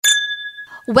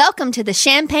Welcome to the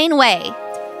Champagne Way,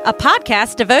 a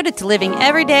podcast devoted to living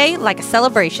every day like a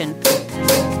celebration.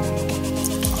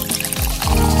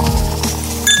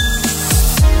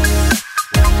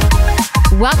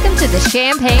 Welcome to the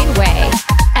Champagne Way,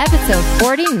 episode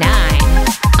 49.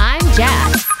 I'm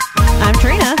Jess. I'm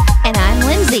Trina. And I'm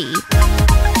Lindsay.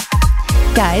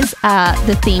 Guys,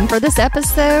 the theme for this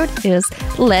episode is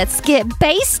Let's Get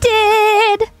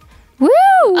Basted. Woo!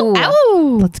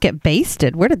 Oh, let's get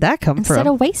basted. Where did that come Instead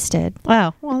from? of wasted.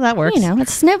 Wow, well, that works. You know,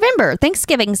 it's November.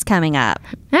 Thanksgiving's coming up.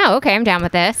 Oh, okay. I'm down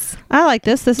with this. I like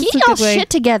this. This Get is a y'all good way.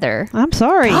 shit together. I'm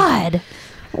sorry. God.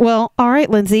 Well, all right,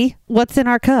 Lindsay. What's in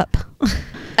our cup?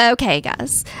 Okay,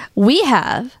 guys. We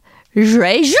have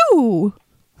Jeju.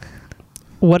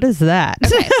 What is that?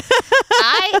 Okay.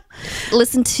 I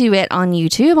listened to it on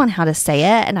YouTube on how to say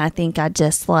it, and I think I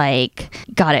just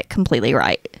got it completely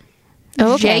right.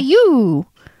 Okay. Jeju.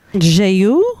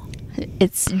 Jeju?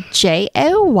 It's Joyux,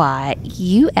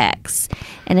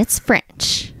 and it's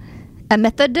French. A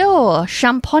méthode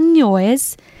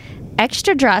champagnoise,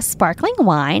 extra dry sparkling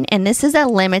wine, and this is a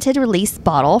limited release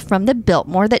bottle from the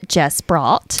Biltmore that Jess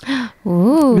brought.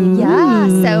 Ooh. Yeah.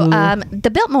 So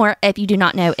the Biltmore, if you do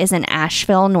not know, is in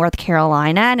Asheville, North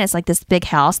Carolina, and it's like this big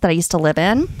house that I used to live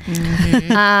in.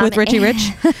 Mm-hmm. With Richie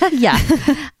Rich? Yeah.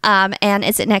 And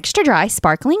it's an extra dry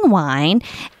sparkling wine.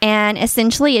 And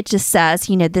essentially it just says,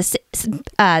 you know, this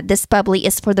bubbly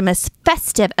is for the most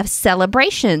festive of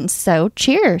celebrations. So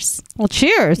cheers. Well,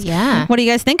 cheers. Yeah. What do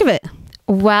you guys think of it?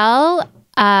 Well,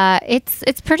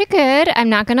 it's pretty good. I'm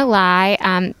not gonna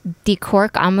lie. The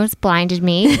cork almost blinded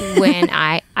me when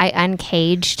I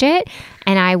uncaged it,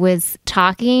 and I was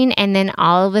talking, and then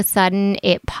all of a sudden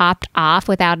it popped off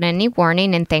without any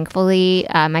warning. And thankfully,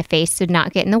 my face did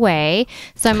not get in the way.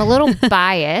 So I'm a little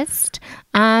biased.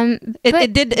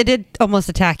 It did almost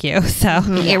attack you. So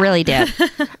It really did.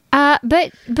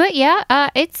 But yeah,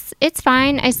 it's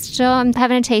fine. I'm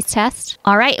having a taste test.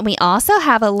 All right. And we also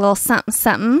have a little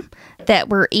something that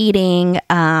we're eating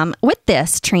with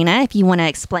this, Trina, if you want to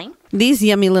explain. these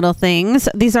yummy little things.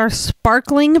 These are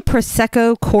sparkling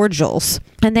Prosecco cordials.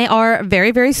 And they are very,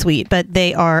 very sweet, but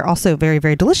they are also very,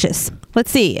 very delicious.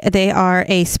 Let's see. They are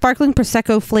a sparkling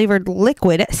Prosecco flavored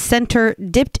liquid center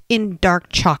dipped in dark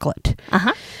chocolate.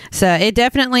 Uh-huh. So it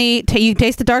definitely, you can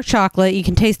taste the dark chocolate. You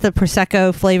can taste the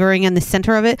Prosecco flavoring in the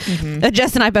center of it. Mm-hmm.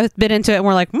 Jess and I both bit into it and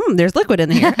we're like, there's liquid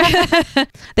in here.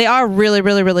 They are really,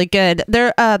 really, really good.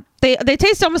 They're, they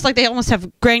taste almost like they almost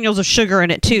have granules of sugar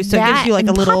in it too. So it gives you like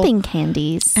a little popping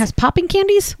candies. Has popping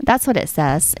candies? That's what it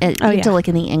says. You have to look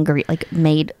in the ingredient,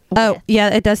 made. Oh,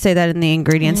 yeah, it does say that in the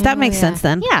ingredients. That makes sense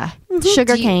then. Yeah.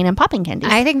 Sugar cane and popping candies.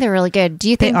 I think they're really good. Do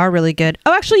you think They are really good.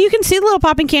 Oh, actually, you can see the little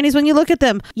popping candies when you look at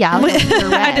them. Yeah.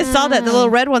 I just saw that. The little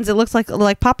red ones, it looks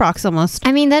like Pop Rocks almost.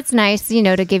 I mean, that's nice,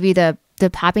 to give you the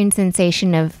popping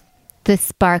sensation of the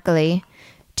sparkly.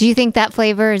 Do you think that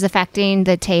flavor is affecting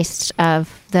the taste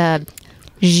of the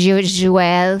jouage?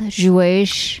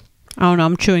 Oh, no,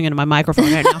 I'm chewing into my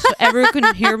microphone right now, so everyone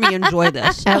can hear me enjoy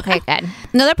this. Okay, good.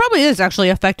 No, that probably is actually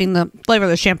affecting the flavor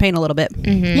of the champagne a little bit.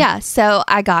 Mm-hmm. Yeah, so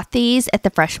I got these at the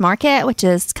Fresh Market, which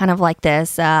is kind of like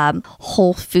this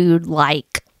whole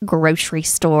food-like grocery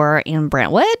store in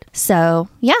Brentwood. So,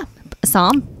 yeah,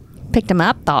 saw them, picked them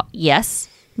up, thought, yes,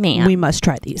 ma'am. We must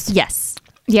try these. Yes.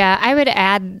 Yeah, I would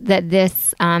add that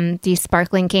these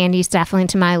sparkling candies definitely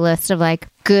to my list of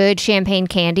good champagne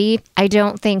candy. I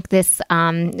don't think this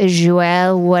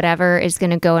Jouel whatever is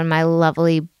going to go in my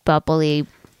lovely bubbly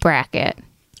bracket.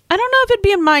 I don't know if it'd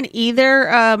be in mine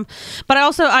either, but I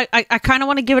also I kind of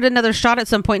want to give it another shot at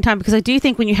some point in time because I do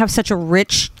think when you have such a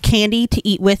rich candy to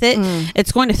eat with it,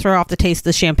 it's going to throw off the taste of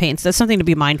the champagne. So that's something to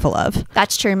be mindful of.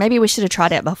 That's true. Maybe we should have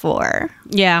tried it before.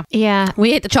 Yeah. Yeah.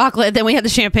 We ate the chocolate, then we had the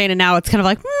champagne, and now it's kind of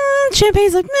like,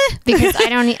 champagne's like, meh. Because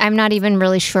I'm not even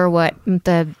really sure I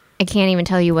can't even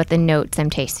tell you what the notes I'm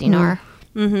tasting are.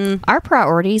 Mm-hmm. Our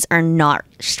priorities are not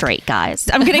straight, guys.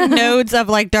 I'm getting nodes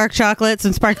of dark chocolates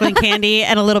and sparkling candy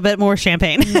and a little bit more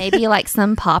champagne. Maybe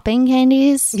some popping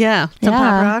candies. Yeah. Some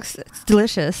Pop Rocks. It's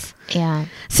delicious. Yeah.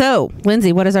 So,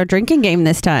 Lindsay, what is our drinking game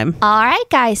this time? All right,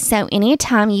 guys. So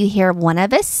anytime you hear one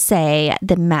of us say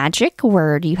the magic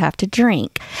word, you have to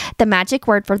drink. The magic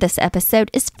word for this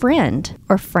episode is friend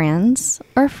or friends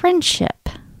or friendship.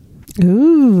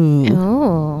 Ooh.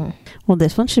 Oh. Well,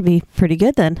 this one should be pretty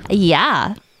good then.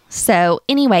 Yeah. So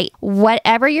anyway,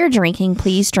 whatever you're drinking,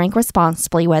 please drink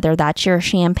responsibly, whether that's your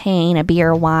champagne, a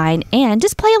beer, wine, and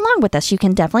just play along with us. You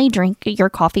can definitely drink your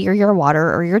coffee or your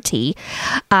water or your tea.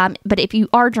 But if you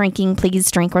are drinking, please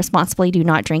drink responsibly. Do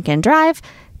not drink and drive.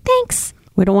 Thanks.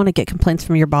 We don't want to get complaints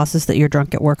from your bosses that you're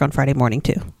drunk at work on Friday morning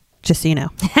too. Just so you know.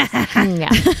 Yeah.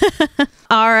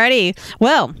 Alrighty.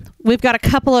 Well, we've got a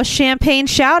couple of champagne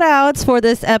shout outs for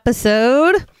this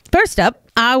episode. First up,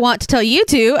 I want to tell you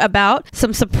two about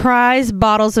some surprise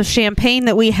bottles of champagne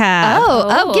that we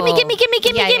have. Give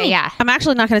me. Yeah. I'm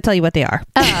actually not going to tell you what they are.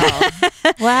 Oh.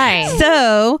 Why?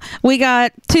 So we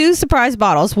got two surprise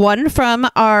bottles, one from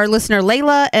our listener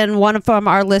Layla and one from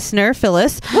our listener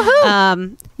Phyllis.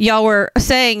 Y'all were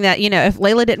saying that, if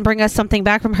Layla didn't bring us something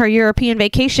back from her European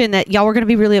vacation, that y'all were going to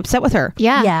be really upset with her.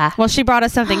 Yeah. Well, she brought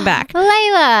us something back.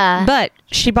 Layla. But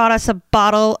she bought us a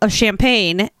bottle of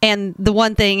champagne. And the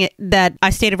one thing that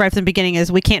I stated right from the beginning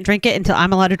is we can't drink it until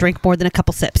I'm allowed to drink more than a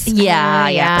couple sips.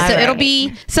 Yeah. So right. it'll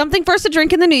be something for us to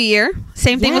drink in the new year.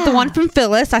 Same thing with the one from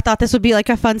Phyllis. I thought this would be like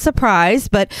a fun surprise,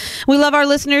 but we love our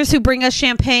listeners who bring us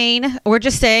champagne. We're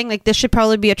just saying like this should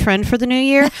probably be a trend for the new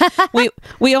year.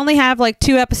 we only have like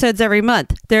 2 episodes every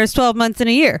month. There's 12 months in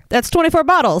a year. That's 24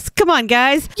 bottles. Come on,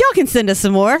 guys. Y'all can send us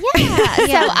some more. Yeah.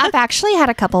 So I've actually had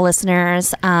a couple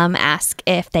listeners ask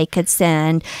if they could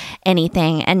send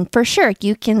anything. And for sure,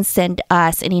 you can send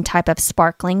us any type of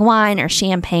sparkling wine or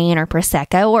champagne or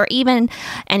Prosecco or even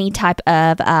any type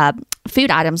of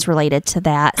food items related to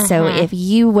that. So if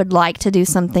you would like to do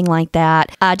something like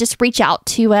that, just reach out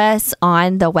to us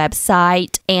on the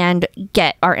website and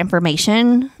get our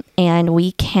information. And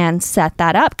we can set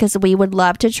that up because we would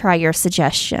love to try your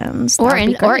suggestions. Or That'd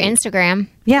be great. Instagram.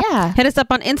 Yeah. Hit us up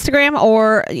on Instagram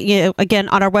or, again,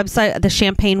 on our website,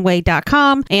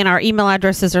 thechampagneway.com. And our email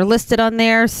addresses are listed on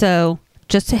there. So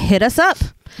just to hit us up.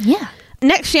 Yeah.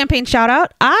 Next champagne shout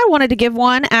out, I wanted to give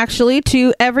one actually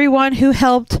to everyone who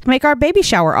helped make our baby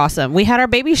shower awesome. We had our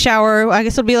baby shower, I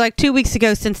guess it'll be like 2 weeks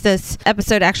ago since this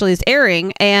episode actually is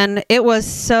airing, and it was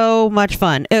so much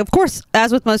fun. Of course,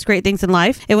 as with most great things in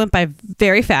life, it went by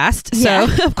very fast. So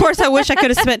of course I wish I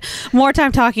could have spent more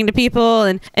time talking to people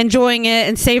and enjoying it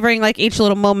and savoring like each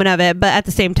little moment of it. But at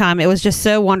the same time, it was just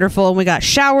so wonderful. And we got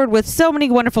showered with so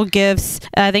many wonderful gifts.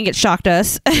 I think it shocked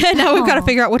us. And now we've got to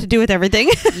figure out what to do with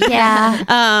everything. Yeah.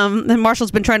 And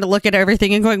Marshall's been trying to look at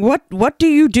everything and going, what do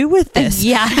you do with this?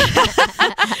 Yeah.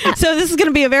 So this is going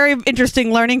to be a very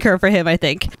interesting learning curve for him, I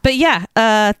think. But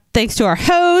yeah, thanks to our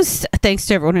host, thanks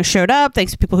to everyone who showed up,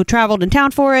 thanks to people who traveled in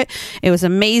town for it. It was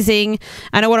amazing.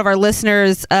 I know one of our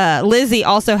listeners, Lizzie,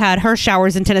 also had her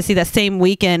showers in Tennessee that same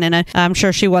weekend, and I'm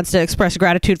sure she wants to express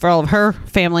gratitude for all of her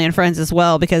family and friends as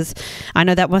well, because I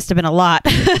know that must have been a lot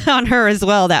on her as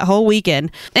well that whole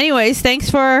weekend. Anyways, thanks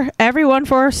for everyone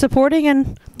for supporting,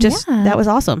 and just that was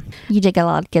awesome. You did get a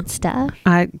lot of good stuff.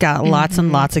 I got lots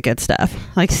and lots of good stuff,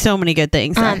 like so many good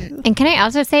things. And can I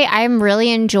also say I'm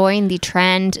really enjoying the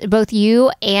trend, both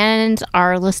you and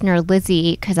our listener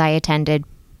Lizzie, because I attended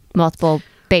multiple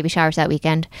baby showers that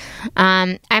weekend.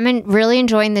 I'm really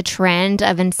enjoying the trend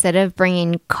of, instead of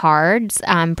bringing cards,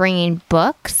 bringing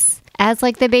books as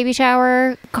like the baby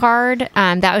shower card.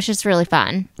 That was just really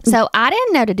fun. So I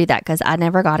didn't know to do that because I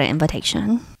never got an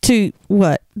invitation. To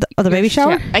what? The baby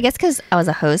shower? I guess because I was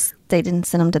a host, they didn't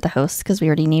send them to the host because we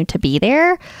already knew to be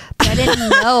there. But I didn't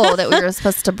know that we were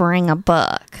supposed to bring a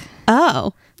book.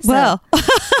 Oh, So well.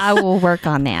 I will work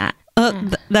on that.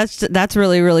 That's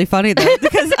really, really funny though,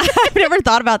 because I've never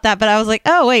thought about that, but I was like,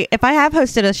 oh wait, if I have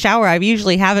hosted a shower, I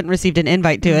usually haven't received an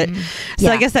invite to it. So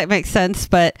I guess that makes sense,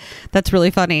 but that's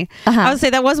really funny. I would say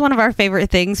that was one of our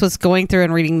favorite things, was going through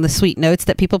and reading the sweet notes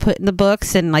that people put in the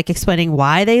books and like explaining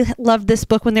why they loved this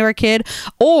book when they were a kid,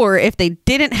 or if they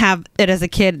didn't have it as a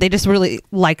kid, they just really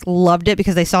like loved it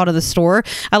because they saw it in the store.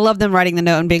 I love them writing the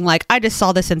note and being like, I just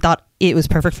saw this and thought it was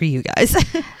perfect for you guys.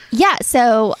 Yeah.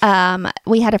 So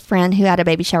we had a friend who had a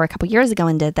baby shower a couple years ago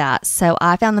and did that. So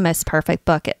I found the most perfect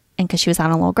book, and because she was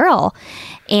having a little girl,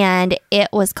 and it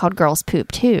was called Girls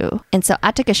Poop Too. And so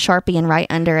I took a Sharpie and right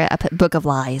under it, I put Book of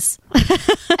Lies.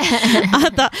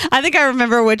 I think I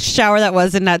remember which shower that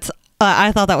was, and that's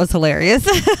I thought that was hilarious.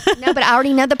 No, but I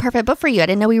already know the perfect book for you. I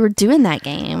didn't know we were doing that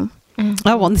game.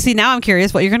 Oh, well, see, now I'm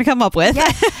curious what you're going to come up with.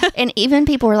 Yeah. And even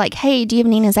people were like, hey, do you have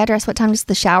Nina's address? What time does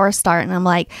the shower start? And I'm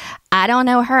like, I don't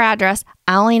know her address.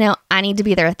 I only know I need to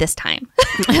be there at this time.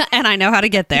 And I know how to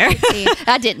get there. See,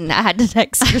 I didn't. I had to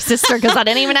text your sister because I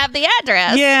didn't even have the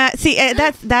address. Yeah. See,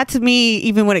 that's me,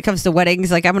 even when it comes to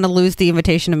weddings. Like, I'm going to lose the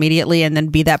invitation immediately and then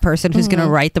be that person who's going to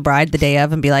write the bride the day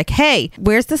of and be like, hey,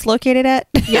 where's this located at?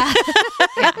 Yeah.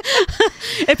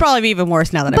 It'd probably be even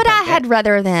worse now that But I'm I had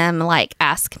rather them like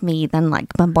ask me than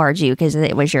like bombard you because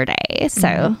it was your day.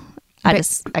 So I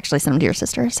just actually sent them to your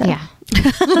sister. So. Yeah.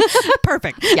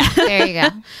 Perfect. Yeah. There you go.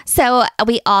 So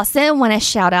we also want to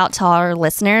shout out to our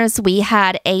listeners. We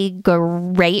had a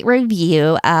great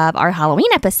review of our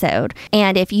Halloween episode.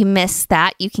 And if you missed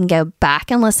that, you can go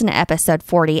back and listen to episode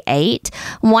 48.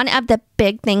 One of the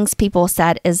big things people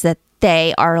said is that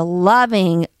they are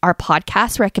loving our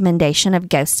podcast recommendation of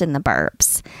Ghost in the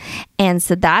Burbs. And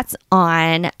so that's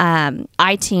on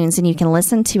iTunes, and you can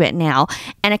listen to it now.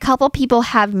 And a couple people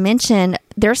have mentioned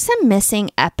there's some missing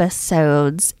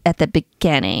episodes at the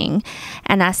beginning.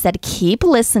 And I said, keep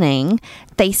listening.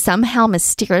 They somehow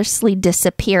mysteriously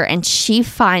disappear, and she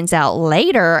finds out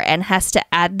later and has to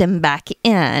add them back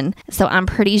in. So I'm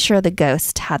pretty sure the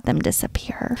ghost had them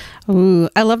disappear. Ooh,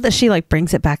 I love that she like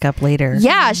brings it back up later.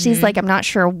 Yeah, she's like, I'm not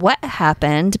sure what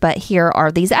happened, but here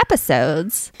are these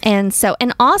episodes. And so,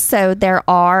 and also there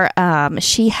are,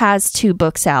 she has 2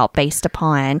 books out based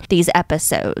upon these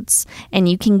episodes, and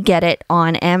you can get it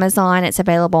on Amazon. It's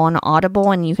available on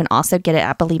Audible, and you can also get it,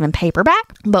 I believe, in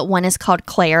paperback. But one is called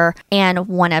Claire, and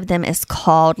one of them is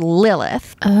called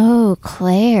Lilith. Oh,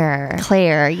 Claire.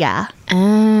 Claire, yeah.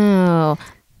 Oh,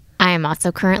 I am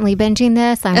also currently binging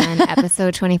this. I'm on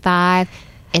episode 25.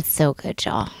 It's so good,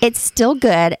 y'all. It's still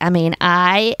good. I mean,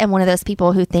 I am one of those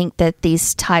people who think that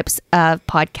these types of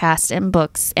podcasts and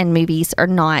books and movies are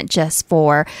not just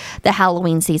for the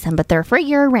Halloween season, but they're for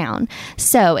year round.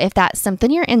 So if that's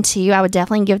something you're into, I would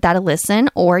definitely give that a listen,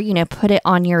 or, you know, put it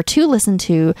on your to listen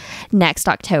to next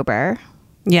October.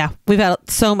 Yeah, we've had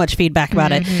so much feedback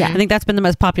about it. Yeah. I think that's been the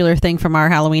most popular thing from our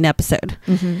Halloween episode,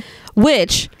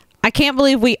 which I can't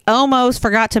believe we almost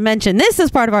forgot to mention. This is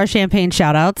part of our champagne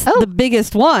shout outs. The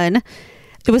biggest one.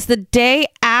 It was the day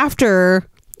after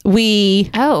we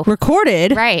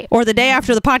recorded, right, or the day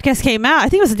after the podcast came out. I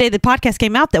think it was the day the podcast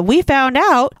came out that we found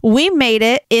out we made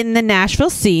it in the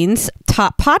Nashville Scene's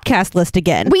top podcast list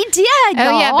again. We did.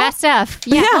 Oh, yeah, best stuff.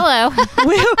 Yeah, hello.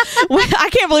 I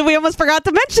can't believe we almost forgot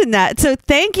to mention that. So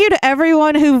thank you to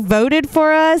everyone who voted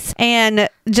for us and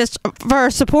just for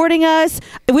supporting us.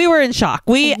 We were in shock.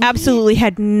 We absolutely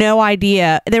had no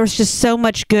idea. There was just so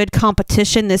much good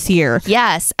competition this year.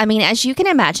 Yes. I mean, as you can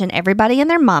imagine, everybody and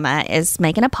their mama is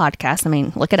making a podcast. I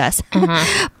mean, look at us.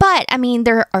 But I mean,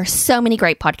 there are so many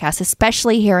great podcasts,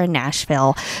 especially here in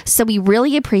Nashville. So we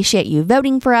really appreciate you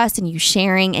voting for us and you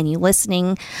sharing and you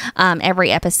listening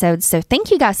every episode. So thank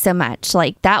you guys so much.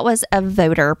 Like, that was a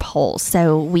voter poll.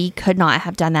 So we could not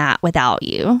have done that without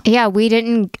you. Yeah, we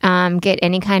didn't get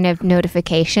any kind of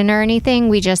notification or anything.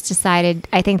 We just decided,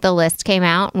 I think the list came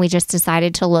out, and we just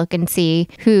decided to look and see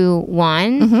who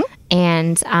won.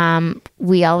 And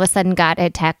we all of a sudden got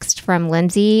a text from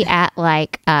Lindsay at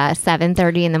like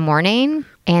 7:30 in the morning.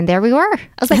 And there we were. I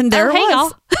was like, and there hey,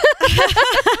 y'all.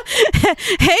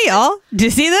 Hey, y'all. Do you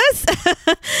see this?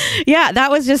 Yeah, that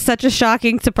was just such a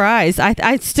shocking surprise.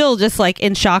 I still just like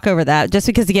in shock over that, just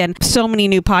because, again, so many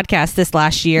new podcasts this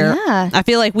last year. Yeah. I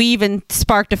feel like we even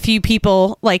sparked a few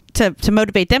people like to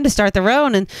motivate them to start their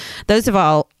own. And those have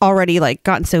all already like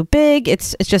gotten so big.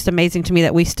 It's just amazing to me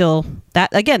that we still, that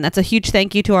again, that's a huge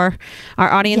thank you to our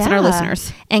audience and our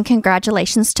listeners. And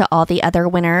congratulations to all the other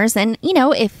winners. And, you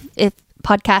know, if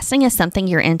podcasting is something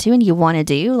you're into and you want to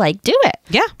do, like, do it.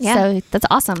 Yeah. So that's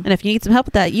awesome. And if you need some help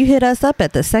with that, you hit us up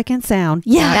at the Second Sound.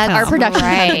 Yeah. Our production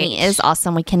company is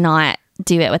awesome. We cannot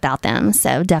do it without them.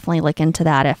 So definitely look into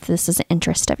that if this is an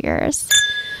interest of yours.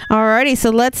 Alrighty.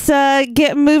 So let's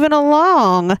get moving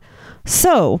along.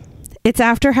 So it's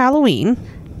after Halloween.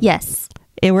 Yes.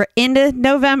 We're into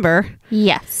November.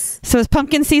 Yes. So is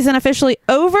pumpkin season officially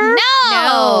over?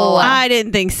 No. I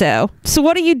didn't think so. So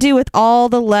what do you do with all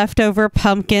the leftover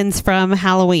pumpkins from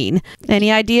Halloween?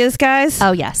 Any ideas, guys?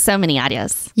 Oh, yeah. So many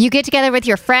ideas. You get together with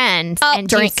your friends and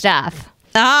drink do stuff.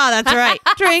 Ah, that's right.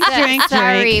 Drink.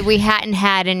 Sorry, we hadn't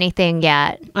had anything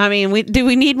yet. I mean, do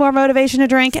we need more motivation to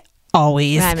drink?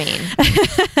 Always. I mean.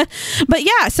 But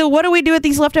yeah, so what do we do with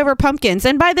these leftover pumpkins?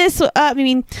 And by this, I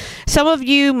mean, some of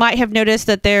you might have noticed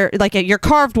that they're like your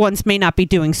carved ones may not be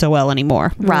doing so well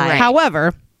anymore. Right.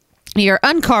 However, your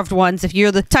uncarved ones, if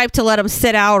you're the type to let them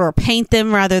sit out or paint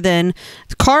them rather than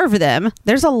carve them,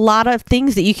 there's a lot of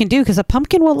things that you can do because a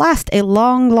pumpkin will last a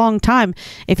long, long time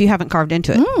if you haven't carved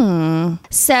into it.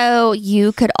 So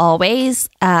you could always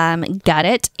gut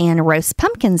it and roast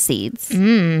pumpkin seeds.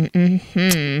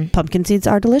 Pumpkin seeds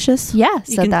are delicious. Yeah.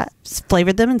 You So can that.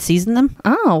 flavor them and season them.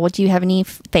 Oh, well, do you have any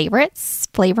favorites,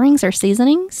 flavorings, or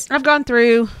seasonings? I've gone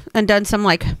through and done some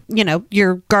like,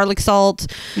 your garlic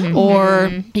salt, or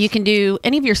you can do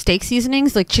any of your steak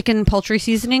seasonings, like chicken, poultry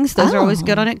seasonings. Those are always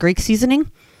good on it. Greek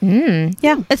seasoning.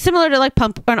 Yeah, it's similar to like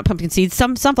not pumpkin seeds,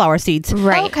 some sunflower seeds.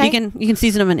 Right. Okay. You can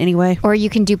season them in any way. Or you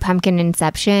can do pumpkin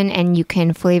inception, and you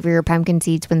can flavor your pumpkin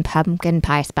seeds with pumpkin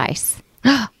pie spice.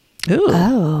 Ooh,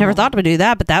 Oh. never thought to do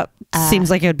that, but that seems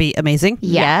like it would be amazing.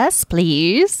 Yes,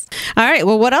 please. All right,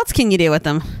 well, what else can you do with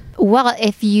them? Well,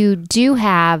 if you do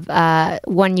have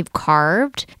one you've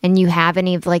carved and you have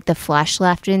any of like the flesh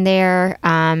left in there,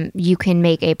 you can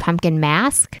make a pumpkin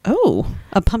mask. Oh,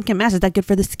 a pumpkin mask. Is that good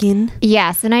for the skin?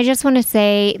 Yes, and I just want to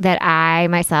say that I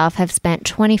myself have spent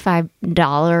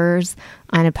 $25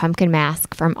 on a pumpkin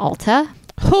mask from Ulta.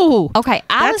 Oh, Okay,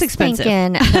 I That's was expensive.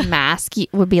 thinking the mask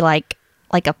would be like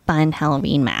a fun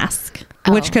Halloween mask.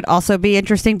 which could also be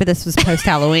interesting, but this was post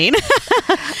Halloween.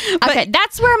 Okay,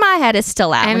 that's where my head is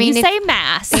still at. I When mean, you if- say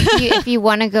mask. If you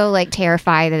want to go like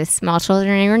terrify the small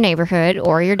children in your neighborhood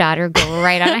or your daughter, go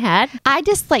right on ahead. I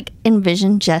just like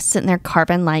envision Jess sitting there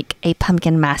carving like a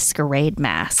pumpkin masquerade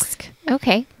mask.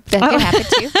 Okay, that could happen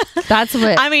too. That's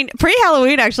what. I mean,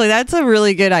 pre-Halloween, actually, that's a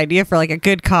really good idea for like a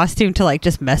good costume to like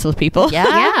just mess with people.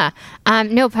 yeah.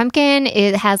 No, pumpkin,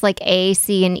 it has like A,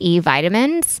 C, and E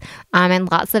vitamins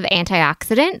and lots of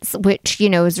antioxidants, which, you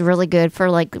know, is really good for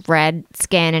like red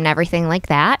skin and everything like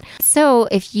that. So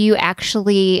if you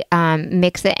actually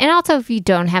mix it, and also if you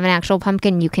don't have an actual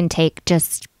pumpkin, you can take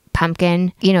just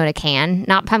pumpkin, you know, in a can,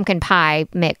 not pumpkin pie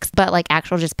mix, but like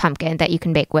actual just pumpkin that you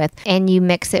can bake with. And you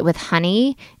mix it with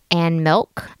honey and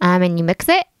milk, and you mix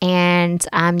it, and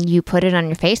you put it on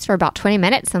your face for about 20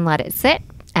 minutes and let it sit.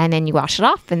 And then you wash it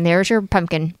off, and there's your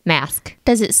pumpkin mask.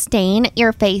 Does it stain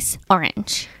your face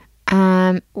orange?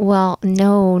 Well,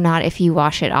 no, not if you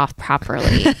wash it off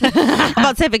properly. I'm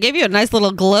about to say, if it gave you a nice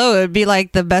little glow, it would be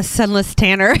like the best sunless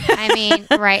tanner. I mean,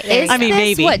 right. there Is you I mean, go.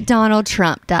 this maybe. what Donald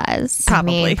Trump does?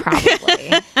 Probably.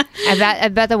 Probably. I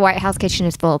bet the White House kitchen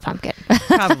is full of pumpkin.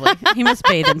 Probably. He must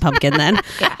bathe in pumpkin then.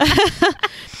 Yeah.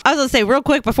 I was going to say real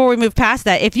quick before we move past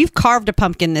that, if you've carved a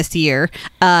pumpkin this year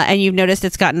and you've noticed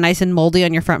it's gotten nice and moldy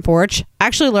on your front porch, I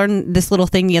actually learned this little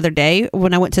thing the other day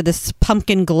when I went to this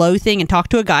pumpkin glow thing and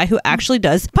talked to a guy who actually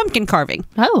does pumpkin carving.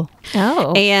 Oh.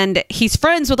 Oh. And he's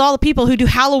friends with all the people who do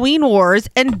Halloween wars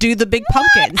and do the big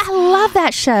pumpkins. I love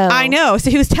that show. I know. So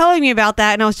he was telling me about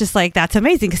that, and I was just like, that's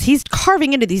amazing, because he's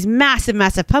carving into these massive,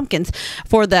 massive pumpkins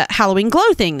for the Halloween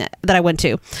glow thing that I went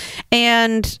to.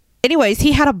 And anyways,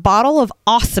 he had a bottle of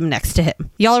Awesome next to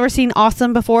him. Y'all ever seen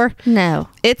Awesome before? No.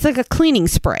 It's like a cleaning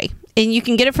spray. And you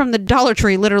can get it from the Dollar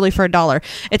Tree literally for $1.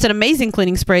 It's an amazing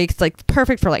cleaning spray. It's like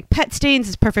perfect for like pet stains.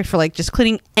 It's perfect for like just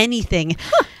cleaning anything.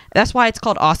 That's why it's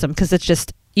called Awesome, because it's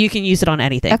just, you can use it on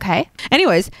anything. Okay.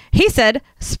 Anyways, he said,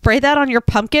 spray that on your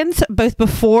pumpkins both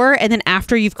before and then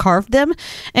after you've carved them.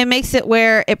 It makes it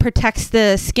where it protects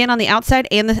the skin on the outside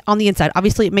and on the inside.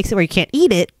 Obviously, it makes it where you can't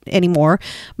eat it anymore,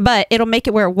 but it'll make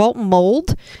it where it won't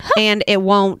mold and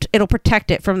it'll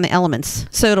protect it from the elements.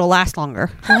 So it'll last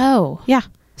longer. Whoa. Yeah.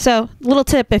 So, little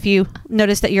tip if you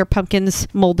notice that your pumpkin's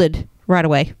molded right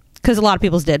away. Because a lot of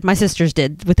people's did. My sister's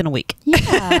did within a week.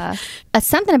 Yeah.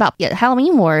 Something about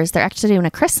Halloween Wars, they're actually doing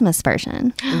a Christmas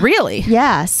version. Really?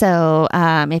 Yeah. So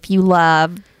if you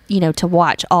love, to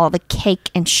watch all the cake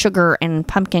and sugar and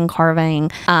pumpkin carving,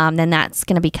 then that's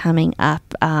going to be coming up,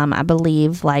 I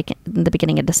believe, like in the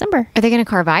beginning of December. Are they going to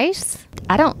carve ice?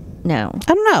 I don't know.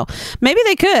 I don't know. Maybe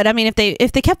they could. I mean, if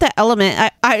they kept that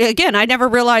element, I never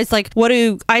realized, like, what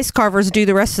do ice carvers do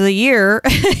the rest of the year?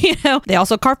 They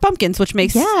also carve pumpkins, which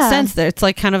makes sense there. It's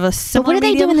like kind of a So similar what do they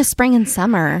do medium. in the spring and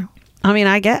summer? I mean,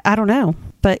 I don't know,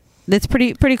 but it's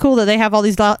pretty cool that they have all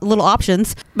these little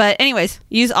options. But anyways,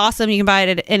 use Awesome. You can buy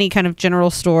it at any kind of general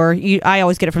store. I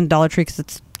always get it from Dollar Tree because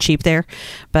it's cheap there.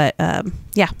 But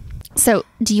yeah. So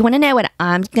do you want to know what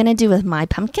I'm going to do with my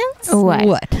pumpkins?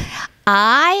 What?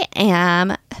 I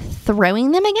am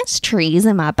throwing them against trees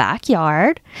in my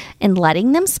backyard and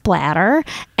letting them splatter,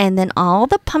 and then all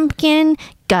the pumpkin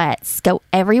guts go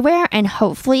everywhere, and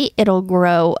hopefully it'll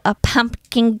grow a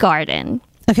pumpkin garden.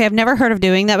 Okay, I've never heard of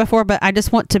doing that before, but I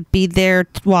just want to be there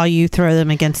while you throw them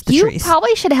against the You trees.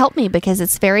 probably should help me because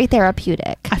it's very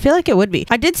therapeutic. I feel like it would be.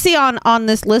 I did see on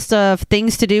this list of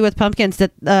things to do with pumpkins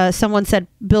that someone said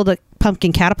build a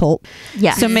pumpkin catapult.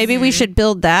 Yeah. So maybe we should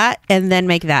build that and then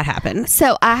make that happen.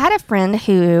 So I had a friend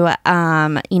who,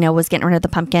 was getting rid of the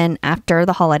pumpkin after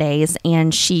the holidays,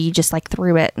 and she just like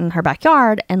threw it in her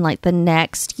backyard. And like the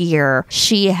next year,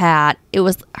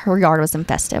 her yard was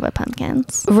infested with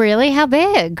pumpkins. Really? How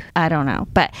big? I don't know,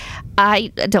 but I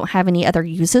don't have any other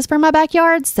uses for my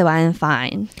backyard, so I'm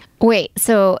fine. Wait,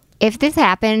 so if this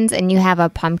happens and you have a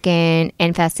pumpkin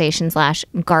infestation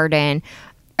 / garden,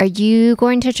 are you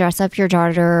going to dress up your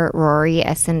daughter Rory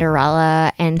as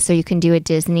Cinderella, and so you can do a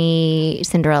Disney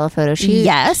Cinderella photo shoot?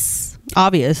 Yes.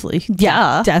 Obviously.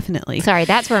 Yeah. Definitely. Sorry,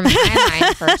 that's where my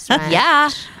mind first went. Yeah.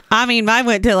 I mean, mine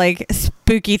went to like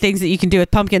spooky things that you can do with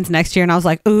pumpkins next year. And I was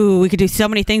like, ooh, we could do so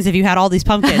many things if you had all these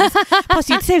pumpkins. Plus,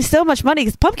 you'd save so much money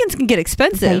because pumpkins can get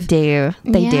expensive. They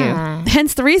do.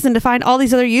 Hence the reason to find all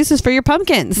these other uses for your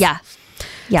pumpkins. Yeah.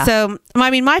 Yeah. So, I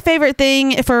mean, my favorite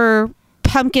thing for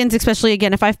pumpkins, especially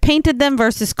again, if I've painted them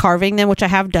versus carving them, which I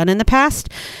have done in the past,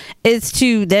 is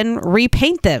to then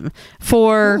repaint them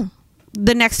for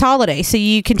the next holiday. So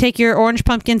you can take your orange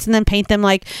pumpkins and then paint them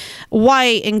like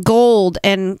white and gold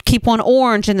and keep one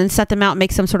orange and then set them out and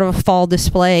make some sort of a fall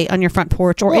display on your front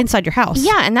porch or inside your house.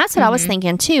 Yeah, and that's what I was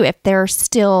thinking too. If they're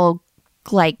still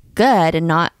like good and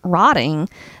not rotting,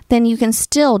 then you can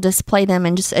still display them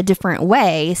in just a different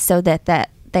way so that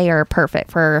they are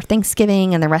perfect for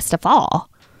Thanksgiving and the rest of fall.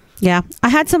 Yeah. I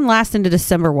had some last into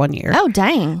December one year. Oh,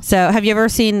 dang. So have you ever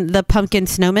seen the pumpkin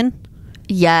snowman?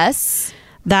 Yes.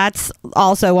 That's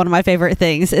also one of my favorite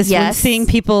things is when seeing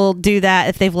people do that.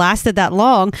 If they've lasted that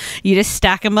long, you just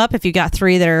stack them up. If you got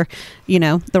 3 that are,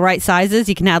 the right sizes,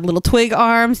 you can add little twig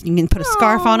arms. You can put a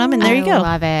scarf on them, and there you go. I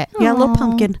love it. Yeah, a little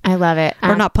pumpkin. I love it.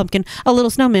 Or not pumpkin, a little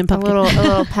snowman pumpkin. A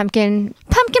little pumpkin.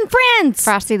 Pumpkin friends.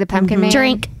 Frosty the Pumpkin Man.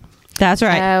 Drink. That's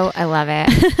right. Oh, I love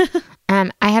it.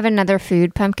 I have another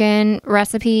food pumpkin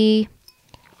recipe.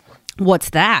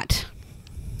 What's that?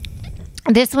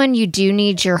 This one, you do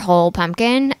need your whole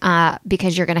pumpkin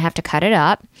because you're going to have to cut it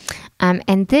up.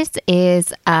 And this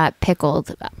is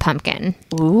pickled pumpkin.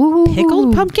 Ooh.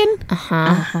 Pickled pumpkin? Okay,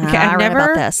 I've read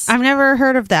about this. I've never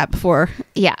heard of that before.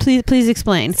 Yeah. Please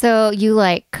explain. So you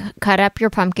cut up your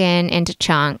pumpkin into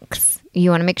chunks. You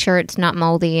want to make sure it's not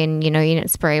moldy and, you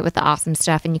didn't spray it with the awesome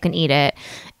stuff and you can eat it.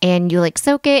 And you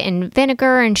soak it in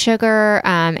vinegar and sugar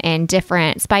and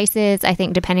different spices. I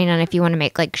think depending on if you want to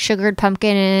make sugared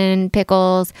pumpkin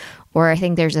pickles, or I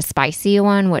think there's a spicy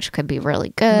one, which could be really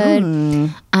good.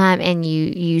 And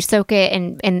you soak it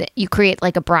and you create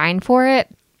a brine for it.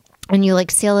 And you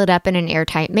seal it up in an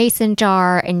airtight mason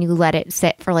jar and you let it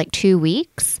sit for 2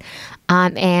 weeks.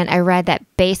 And I read that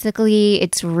basically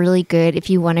it's really good if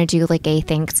you want to do a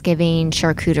Thanksgiving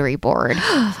charcuterie board.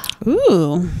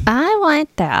 Ooh. I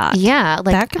want that. Yeah.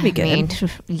 That could be good.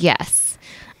 Yes.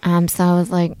 So I was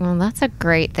like, well, that's a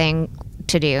great thing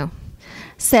to do.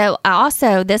 So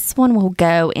also this one will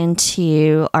go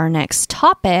into our next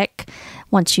topic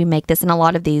once you make this, and a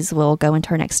lot of these will go into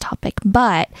our next topic,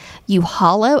 but you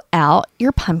hollow out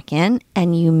your pumpkin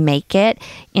and you make it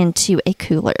into a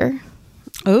cooler.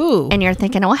 Ooh. And you're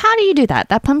thinking, well, how do you do that?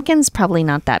 That pumpkin's probably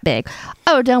not that big.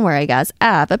 Oh, don't worry, guys. I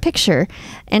have a picture.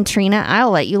 And Trina,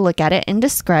 I'll let you look at it and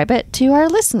describe it to our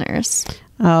listeners.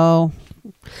 Oh,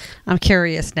 I'm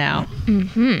curious now.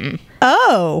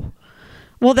 Oh,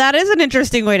 well, that is an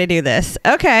interesting way to do this.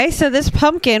 Okay, so this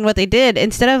pumpkin, what they did,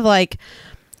 instead of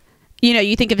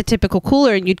you think of a typical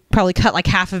cooler and you'd probably cut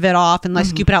half of it off and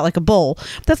scoop it out like a bowl.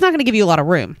 That's not going to give you a lot of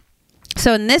room.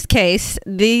 So in this case,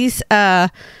 these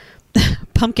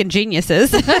pumpkin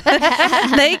geniuses,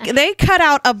 they cut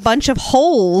out a bunch of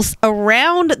holes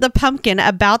around the pumpkin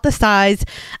about the size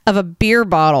of a beer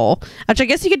bottle, which I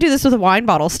guess you could do this with wine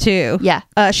bottles too. Yeah.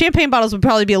 Champagne bottles would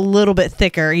probably be a little bit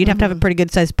thicker. You'd have to have a pretty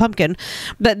good sized pumpkin.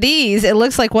 But these, it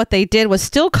looks like what they did was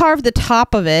still carve the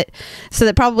top of it so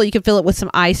that probably you could fill it with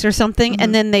some ice or something.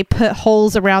 And then they put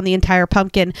holes around the entire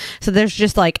pumpkin. So there's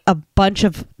just a bunch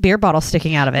of beer bottles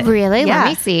sticking out of it. Really? Yeah. Let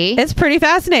me see. It's pretty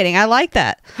fascinating. I like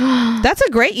that. That's a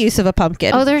great use of a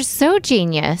pumpkin. Oh, they're so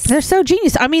genius. They're so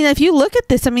genius. I mean, if you look at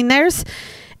this, there's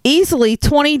easily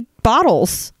 20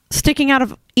 bottles sticking out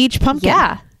of each pumpkin.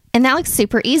 Yeah. And that looks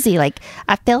super easy. I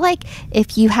feel like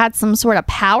if you had some sort of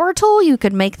power tool, you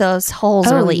could make those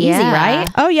holes really easy, right?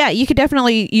 Oh, yeah. You could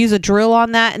definitely use a drill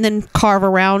on that and then carve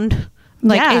around.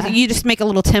 You just make a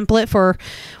little template for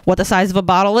what the size of a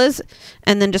bottle is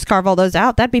and then just carve all those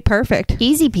out. That'd be perfect.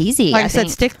 Easy peasy. Like I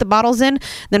said, stick the bottles in,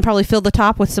 then probably fill the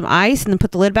top with some ice and then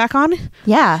put the lid back on.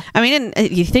 Yeah. And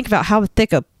you think about how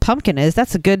thick a pumpkin is.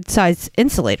 That's a good size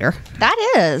insulator.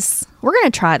 That is. We're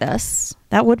going to try this.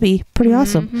 That would be pretty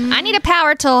awesome. I need a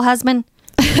power tool, husband.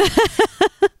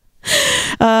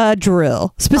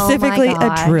 Drill. Specifically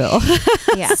a drill.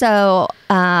 Yeah. So,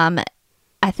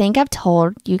 I think I've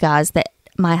told you guys that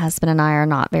my husband and I are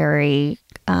not very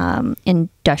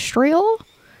industrial.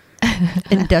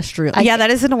 Industrial. Yeah,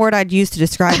 that isn't a word I'd use to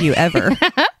describe you ever.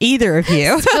 Either of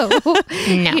you.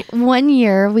 No. One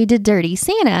year we did Dirty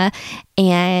Santa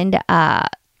and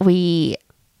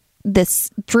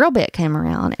this drill bit came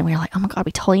around and we were like, oh my God,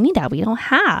 we totally need that. We don't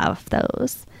have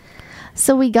those.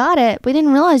 So we got it. We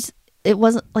didn't realize it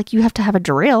wasn't you have to have a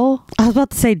drill. I was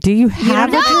about to say, do you have You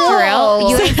don't have a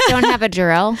drill. You don't have a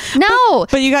drill? No.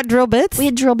 But you got drill bits? We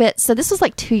had drill bits. So this was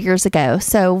like 2 years ago.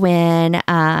 So when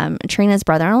Trina's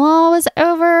brother-in-law was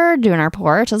over doing our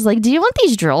porch, I was like, do you want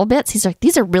these drill bits? He's like,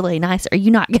 these are really nice. Are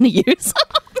you not going to use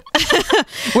them?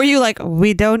 Were you like,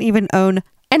 we don't even own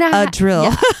a drill?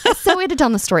 Yeah. So we had to tell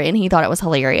him the story and he thought it was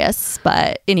hilarious.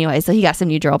 But anyway, so he got some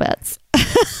new drill bits.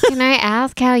 Can I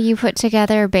ask how you put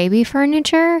together baby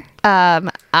furniture?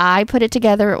 I put it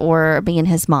together, or me and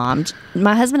his mom.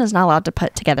 My husband is not allowed to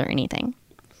put together anything.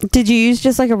 Did you use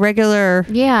just like a regular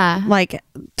like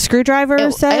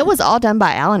screwdriver set? It was all done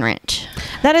by Allen wrench.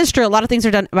 That is true. A lot of things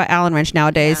are done by Allen wrench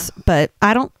nowadays, but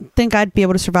I don't think I'd be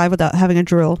able to survive without having a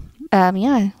drill.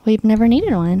 Yeah, we've never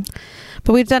needed one.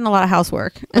 But we've done a lot of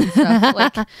housework and stuff,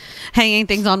 like hanging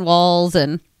things on walls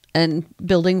and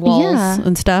building walls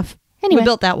and stuff. Anyway. We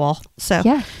built that wall. So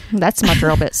yeah, that's my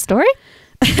drill bit story.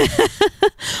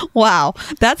 Wow,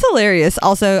 that's hilarious.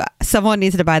 Also, someone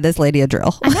needs to buy this lady a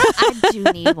drill. I do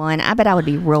need one. I bet I would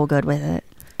be real good with it.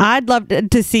 I'd love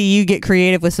to see you get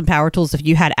creative with some power tools if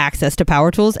you had access to power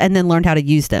tools and then learned how to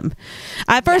use them.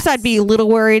 At first, I'd be a little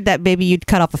worried that maybe you'd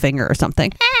cut off a finger or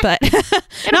something, but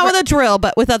not with a drill,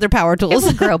 but with other power tools.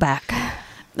 It'll grow back.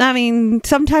 I mean,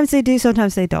 sometimes they do,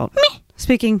 sometimes they don't.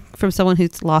 Speaking from someone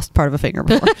who's lost part of a finger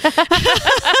before.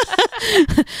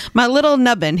 My little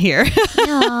nubbin here.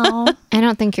 No. I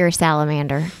don't think you're a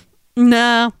salamander.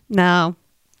 No. Oh,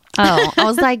 I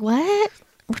was like, what?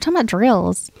 We're talking about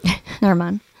drills. Never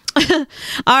mind. All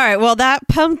right. Well, that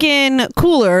pumpkin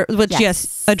cooler, which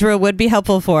yes a drill would be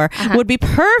helpful for, would be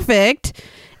perfect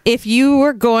if you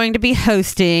were going to be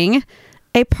hosting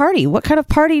a party. What kind of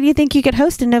party do you think you could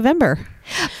host in November?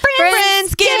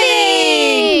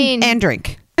 Friendsgiving! And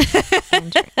drink.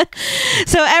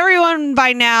 So everyone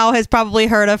by now has probably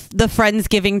heard of the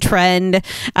Friendsgiving trend.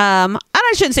 And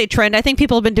I shouldn't say trend. I think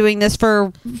people have been doing this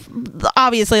for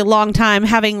obviously a long time,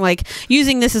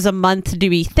 using this as a month to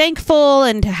be thankful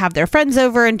and to have their friends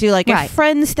over and do a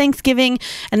friends Thanksgiving,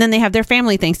 and then they have their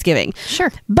family Thanksgiving.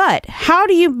 Sure. But how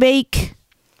do you make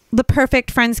the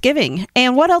perfect Friendsgiving?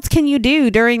 And what else can you do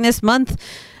during this month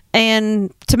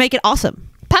and to make it awesome?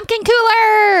 Pumpkin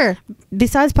cooler!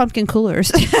 Besides pumpkin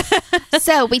coolers.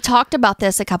 So we talked about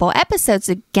this a couple episodes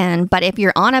again, but if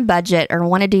you're on a budget or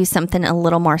want to do something a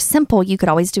little more simple, you could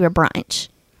always do a brunch.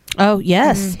 Oh,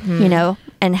 yes. You know,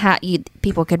 and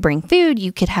people could bring food.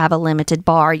 You could have a limited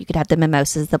bar. You could have the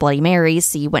mimosas, the Bloody Marys,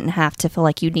 so you wouldn't have to feel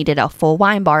like you needed a full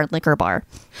wine bar and liquor bar.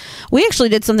 We actually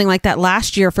did something like that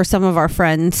last year for some of our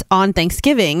friends on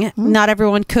Thanksgiving. Not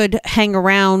everyone could hang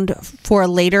around for a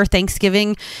later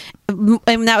Thanksgiving,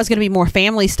 and that was going to be more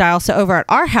family style. So over at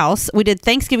our house, we did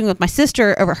Thanksgiving with my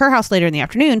sister over at her house later in the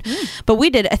afternoon, but we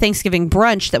did a Thanksgiving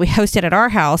brunch that we hosted at our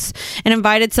house and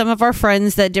invited some of our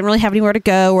friends that didn't really have anywhere to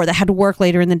go or that had to work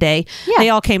later in the day. Yeah. They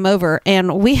all came over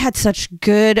and we had such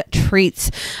good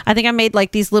treats. I think I made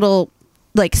these little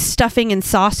stuffing and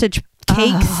sausage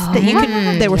cakes that you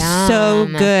could. They were so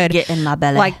good. Get in my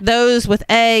belly. Those with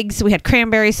eggs. We had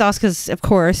cranberry sauce because, of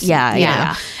course.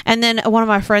 Yeah. And then one of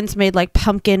my friends made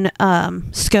pumpkin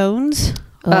scones.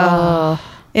 Oh,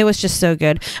 it was just so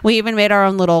good. We even made our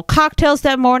own little cocktails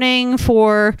that morning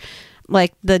for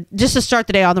just to start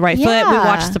the day on the right foot. We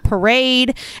watched the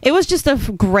parade. It was just a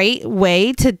great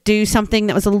way to do something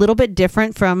that was a little bit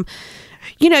different from,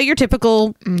 your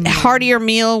typical heartier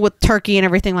meal with turkey and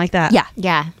everything like that.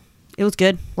 Yeah. It was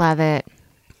good. Love it.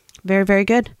 Very, very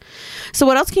good. So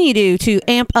what else can you do to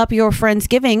amp up your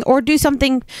Friendsgiving or do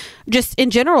something just in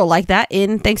general like that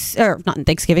in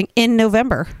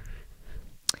November?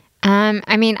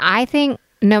 I mean, I think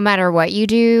no matter what you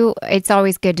do, it's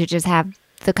always good to just have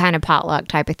the kind of potluck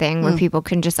type of thing where people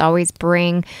can just always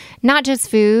bring not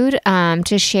just food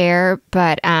to share,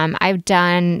 but I've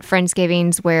done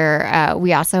Friendsgivings where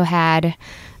we also had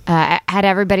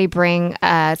everybody bring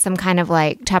some kind of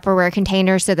Tupperware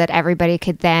container so that everybody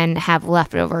could then have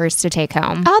leftovers to take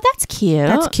home. Oh, that's cute.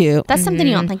 That's cute. That's something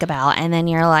you don't think about. And then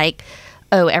you're like,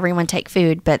 oh, everyone take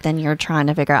food, but then you're trying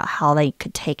to figure out how they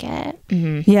could take it.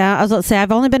 Yeah, I was going to say,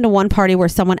 I've only been to one party where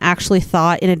someone actually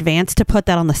thought in advance to put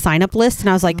that on the sign-up list. And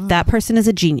I was like, that person is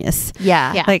a genius.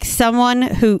 Yeah. Someone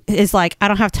who is I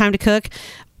don't have time to cook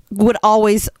would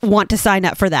always want to sign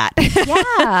up for that.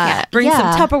 Yeah. Bring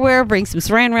some Tupperware, bring some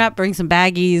saran wrap, bring some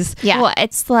baggies. Yeah. Well,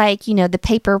 it's the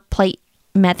paper plate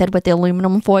method with the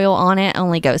aluminum foil on it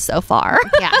only goes so far.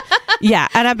 Yeah. Yeah,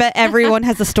 and I bet everyone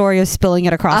has a story of spilling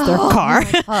it across their car.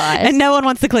 And no one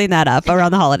wants to clean that up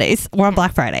around the holidays or on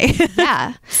Black Friday.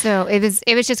 Yeah. So it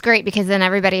was just great because then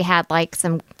everybody had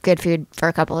some good food for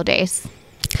a couple of days.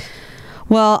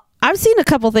 Well, I've seen a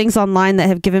couple things online that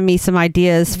have given me some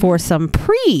ideas for some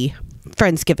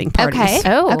Friendsgiving parties. Okay.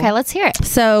 Oh. Okay, let's hear it.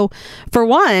 So for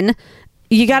one,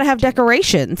 you got to have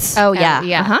decorations. Oh, yeah.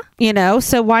 yeah. Uh-huh. You know,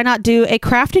 so why not do a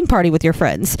crafting party with your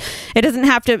friends? It doesn't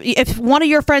have to, if one of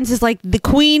your friends is like the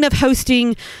queen of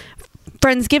hosting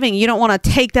Friendsgiving, you don't want to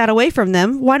take that away from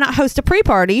them. Why not host a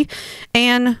pre-party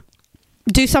and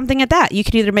do something at that? You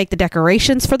could either make the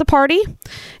decorations for the party.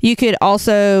 You could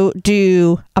also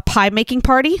do a pie making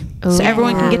party. So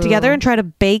everyone can get together and try to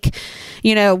bake,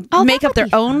 you know, make up their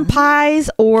own pies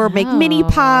or make mini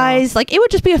pies. Like, it would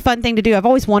just be a fun thing to do. I've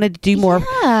always wanted to do more,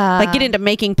 like get into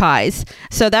making pies.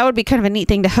 So that would be kind of a neat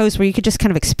thing to host where you could just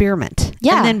kind of experiment.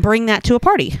 Yeah. And then bring that to a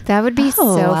party. That would be so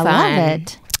fun. I love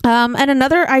it. And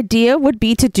another idea would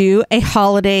be to do a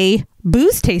holiday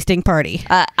booze tasting party.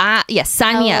 Yes,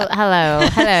 sign me up. Hello.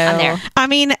 I'm there. I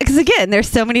mean, because again, there's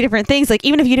so many different things. Like,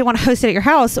 even if you didn't want to host it at your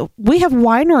house, we have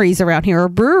wineries around here or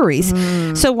breweries.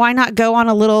 So why not go on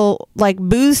a little like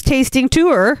booze tasting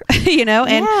tour, you know,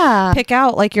 and pick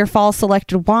out like your fall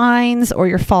selected wines or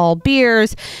your fall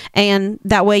beers. And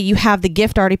that way you have the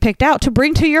gift already picked out to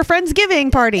bring to your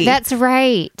Friendsgiving party. That's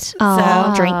right.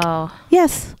 Oh, drink.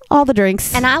 Yes, all the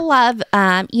drinks. And I love,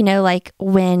 you know, like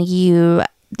when you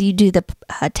do the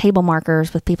table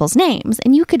markers with people's names,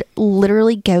 and you could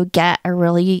literally go get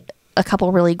a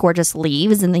couple really gorgeous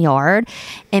leaves in the yard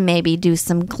and maybe do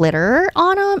some glitter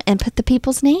on them and put the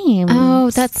people's names.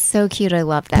 Oh, that's so cute. I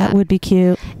love that. That would be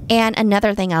cute. And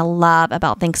another thing I love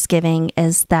about Thanksgiving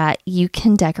is that you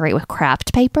can decorate with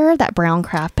craft paper, that brown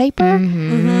craft paper.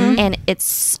 And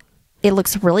it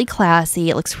looks really classy.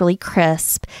 It looks really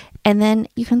crisp. And then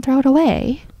you can throw it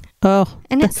away. Oh,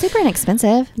 And it's super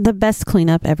inexpensive. the best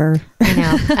cleanup ever. I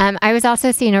know. I was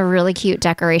also seeing a really cute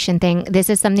decoration thing. This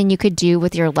is something you could do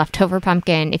with your leftover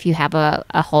pumpkin if you have a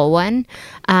whole one.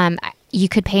 You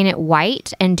could paint it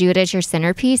white and do it as your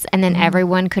centerpiece, and then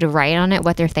everyone could write on it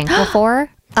what they're thankful for.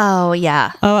 Oh,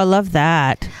 yeah. Oh, I love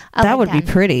that. That would be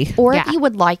pretty. Or if Yeah. you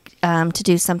would like to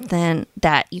do something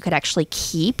that you could actually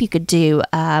keep, you could do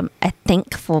a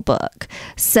thankful book.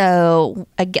 So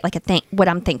what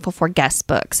I'm thankful for guest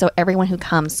book. So everyone who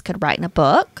comes could write in a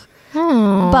book.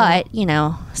 But, you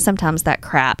know, sometimes that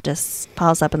crap just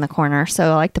piles up in the corner.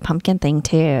 So I like the pumpkin thing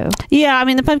too. Yeah, I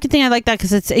mean, the pumpkin thing, I like that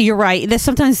because you're right.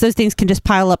 Sometimes those things can just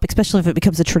pile up, especially if it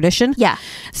becomes a tradition. Yeah.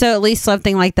 So at least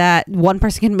something like that, one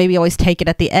person can maybe always take it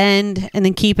at the end and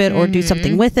then keep it or do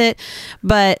something with it.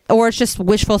 Or it's just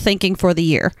wishful thinking for the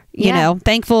year. You know,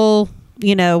 thankful,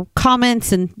 you know,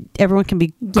 comments, and everyone can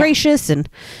be gracious and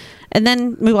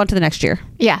then move on to the next year.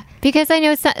 Yeah, because I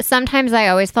know sometimes I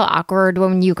always feel awkward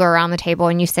when you go around the table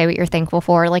and you say what you're thankful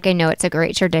for. Like, I know it's a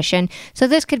great tradition. So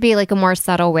this could be like a more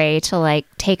subtle way to like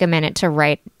take a minute to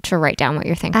write down what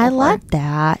you're thankful for. I love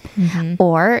that.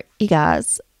 Or, you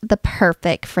guys, the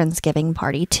perfect Friendsgiving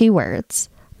party, 2 words,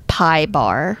 pie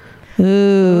bar.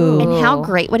 Ooh. And how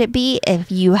great would it be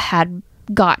if you had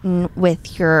gotten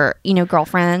with your, you know,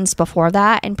 girlfriends before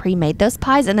that and pre-made those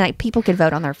pies, and then like, people could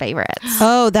vote on their favorites.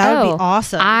 Oh, that would be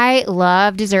awesome. I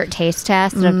love dessert taste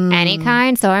tests of any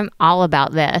kind, so I'm all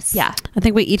about this. Yeah. I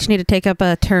think we each need to take up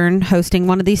a turn hosting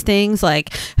one of these things.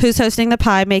 Like, who's hosting the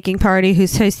pie making party,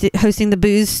 who's hosting the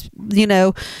booze, you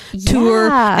know, tour,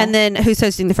 and then who's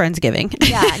hosting the Friendsgiving.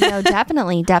 Yeah, no,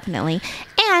 definitely.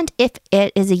 And if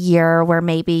it is a year where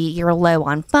maybe you're low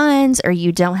on funds or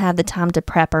you don't have the time to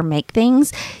prep or make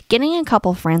things, getting a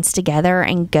couple friends together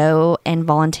and go and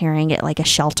volunteering at like a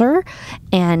shelter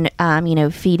and, you know,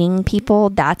 feeding people,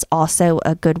 that's also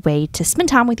a good way to spend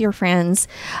time with your friends,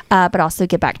 but also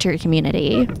get back to your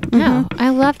community. Oh, I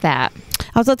love that.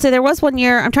 I was about to say, there was one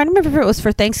year, I'm trying to remember if it was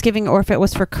for Thanksgiving or if it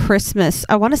was for Christmas.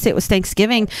 I want to say it was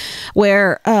Thanksgiving,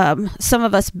 where some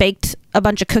of us baked a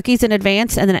bunch of cookies in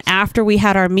advance, and then after we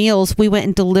had our meals, we went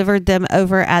and delivered them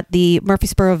over at the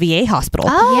Murfreesboro VA hospital.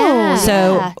 Oh,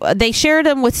 So they shared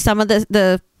them with some of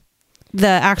the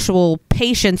actual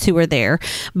patients who were there,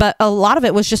 but a lot of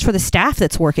it was just for the staff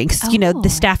that's working. 'Cause, you know, the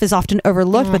staff is often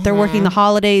overlooked, but they're working the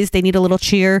holidays. They need a little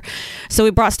cheer. So we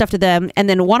brought stuff to them. And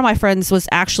then one of my friends was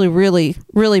actually really,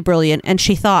 really brilliant. And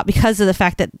she thought, because of the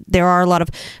fact that there are a lot of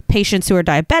patients who are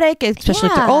diabetic, especially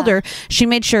if they're older, she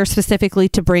made sure specifically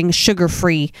to bring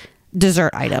sugar-free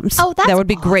dessert items. Oh, that's that would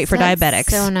be great for awesome. diabetics.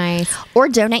 So nice. or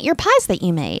donate your pies that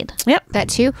you made. Yep. That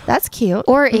too. That's cute.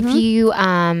 Or if you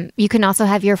can also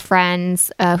have your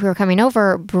friends who are coming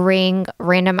over bring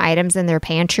random items in their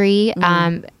pantry,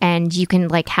 and you can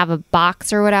like have a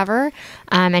box or whatever,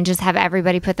 and just have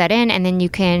everybody put that in, and then you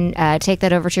can take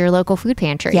that over to your local food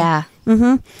pantry. Yeah.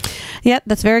 Yep,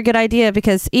 that's a very good idea,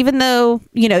 because even though,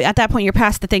 you know, at that point you're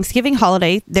past the Thanksgiving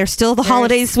holiday, there's still the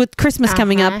holidays with Christmas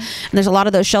coming up, and there's a lot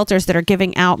of those shelters that are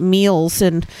giving out meals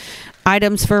and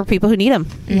items for people who need them.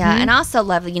 Yeah, and I also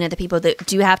love, the people that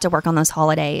do have to work on those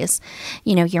holidays.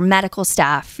 Your medical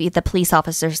staff, the police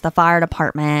officers, the fire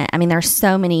department. I mean, there's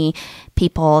so many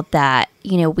people that,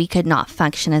 we could not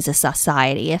function as a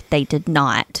society if they did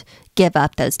not give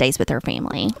up those days with their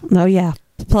family. Oh, yeah.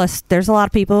 Plus, there's a lot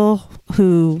of people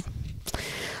who,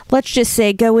 let's just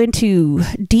say, go into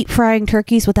deep frying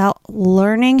turkeys without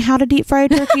learning how to deep fry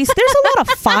turkeys. There's a lot of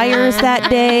fires that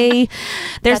day.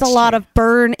 There's That's a lot true. of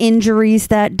burn injuries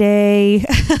that day.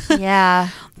 Yeah.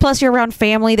 Plus, you're around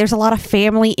family. There's a lot of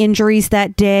family injuries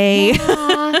that day.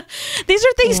 These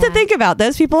are things to think about.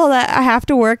 Those people that have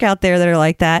to work out there that are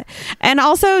like that. And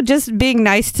also just being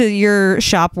nice to your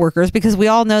shop workers, because we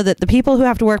all know that the people who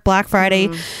have to work Black Friday,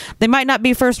 they might not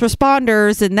be first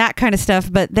responders and that kind of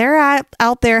stuff, but they're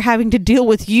out there having to deal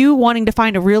with you wanting to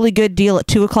find a really good deal at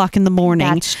 2:00 in the morning.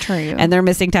 That's true. And they're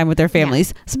missing time with their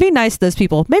families. So be nice to those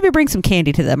people. Maybe bring some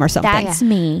candy to them or something. That's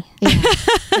me.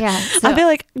 Yeah. I feel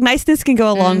like niceness can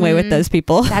go a long way with those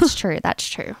people. That's true. That's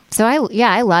true. So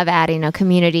I love adding a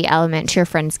community element to your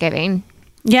Friendsgiving.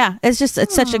 Yeah, it's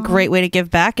such a great way to give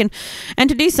back and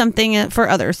to do something for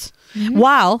others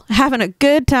while having a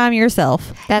good time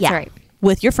yourself. That's Yeah. right.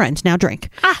 With your friends. Now drink.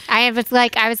 I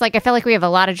feel like we have a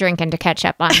lot of drinking to catch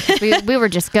up on. We were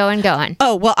just going.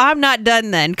 Oh, well, I'm not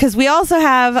done then, because we also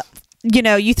have,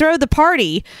 you throw the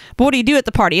party, but what do you do at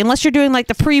the party? Unless you're doing like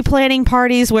the pre-planning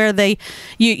parties where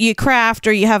you craft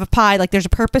or you have a pie, like there's a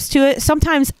purpose to it.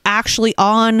 Sometimes actually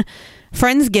on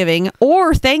Friendsgiving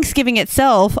or Thanksgiving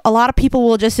itself, a lot of people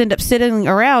will just end up sitting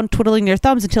around twiddling their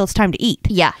thumbs until it's time to eat.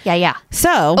 Yeah.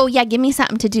 So, Oh, yeah. Give me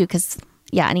something to do because,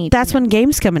 I need. that's when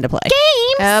games come into play.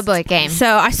 games. Oh boy, game.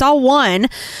 So I saw one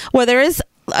where there is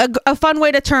a fun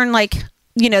way to turn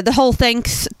the whole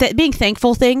being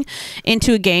thankful thing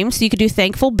into a game. So you could do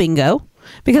thankful bingo,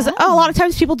 because a lot of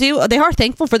times people they are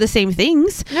thankful for the same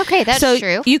things. Okay, that's so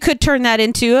true. You could turn that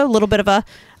into a little bit of a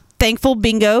thankful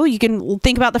bingo. You can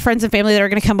think about the friends and family that are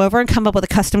going to come over and come up with a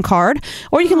custom card,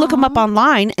 or you can look them up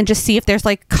online and just see if there's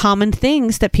like common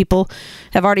things that people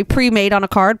have already pre-made on a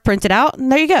card, print it out,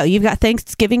 and there you go. You've got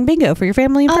Thanksgiving bingo for your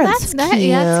family and friends. That's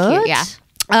cute. That's cute.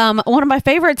 Yeah. One of my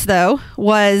favorites though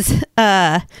was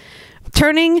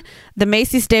turning the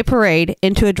Macy's Day Parade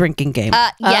into a drinking game.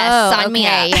 Yes. Sign me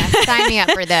up. Yeah, sign me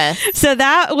up for this. So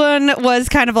that one was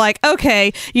kind of like,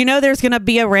 okay, there's going to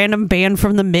be a random band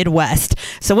from the Midwest.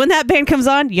 So when that band comes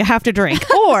on, you have to drink.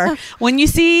 Or when you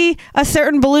see a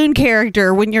certain balloon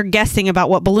character, when you're guessing about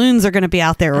what balloons are going to be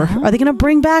out there, or are they going to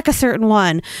bring back a certain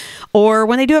one? Or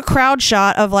when they do a crowd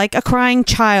shot of like a crying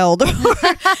child, or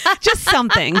just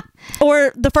something.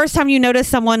 Or the first time you notice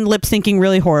someone lip syncing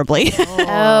really horribly.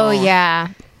 Oh yeah.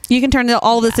 You can turn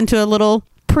all of this into a little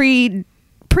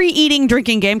pre-eating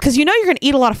drinking game, because you're going to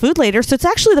eat a lot of food later, so it's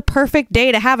actually the perfect day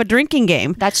to have a drinking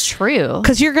game, That's true.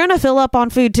 because you're going to fill up on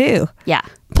food too. Yeah.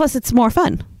 Plus it's more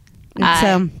fun.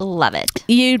 I love it.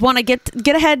 You'd want to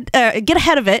get ahead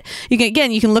of it.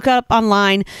 You can look up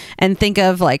online and think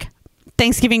of like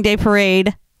Thanksgiving Day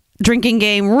Parade drinking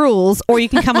game rules, or you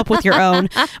can come up with your own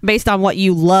based on what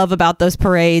you love about those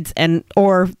parades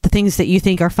or the things that you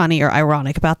think are funny or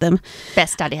ironic about them.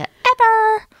 Best idea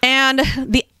ever. And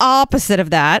the opposite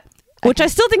of that, which I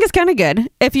still think is kind of good,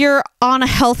 if you're on a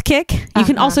health kick, you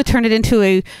can also turn it into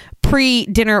a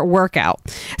pre-dinner workout.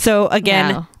 So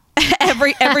again, No.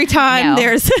 every time No.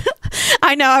 there's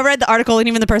I know, I read the article, and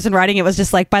even the person writing it was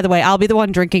just like, by the way, I'll be the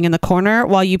one drinking in the corner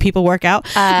while you people work out.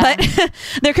 But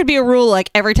there could be a rule, like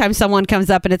every time someone comes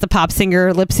up and it's a pop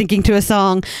singer lip syncing to a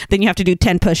song, then you have to do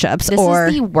 10 push-ups. This or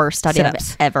is the worst idea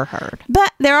sit-ups. I've ever heard.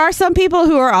 But there are some people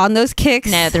who are on those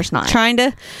kicks. No, there's not. Trying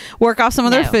to work off some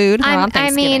of their No. food. on I mean,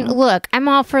 Thanksgiving. look, I'm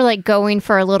all for like going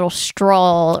for a little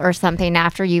stroll or something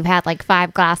after you've had like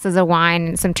 5 glasses of wine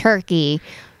and some turkey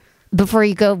before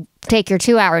you go take your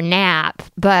 2-hour nap.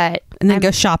 But and then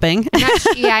go shopping.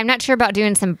 I'm not sure about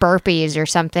doing some burpees or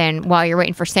something while you're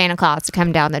waiting for Santa Claus to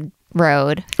come down the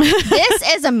road.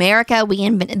 This is America. We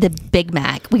invented the Big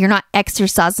Mac. We are not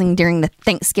exercising during the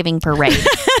Thanksgiving parade,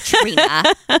 Trina.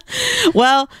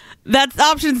 Well, that's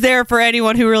options there for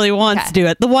anyone who really wants to do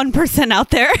it. The 1%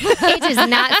 out there. It does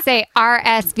not say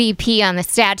RSVP on the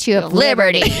Statue of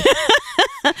Liberty.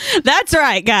 That's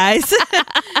right, guys.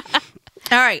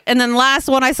 All right. And then last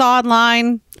one I saw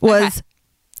online was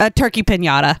a turkey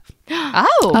piñata.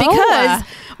 Oh. Because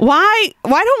why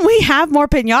don't we have more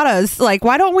piñatas? Like,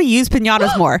 why don't we use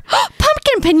piñatas more?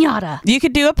 Pumpkin pinata. You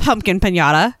could do a pumpkin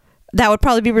piñata. That would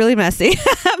probably be really messy.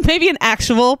 Maybe an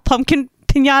actual pumpkin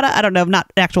piñata. I don't know.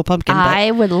 Not an actual pumpkin.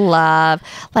 I would love,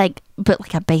 like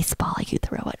a baseball. Like you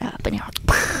throw it up and you're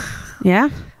like, yeah.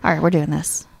 all right, we're doing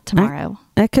this tomorrow.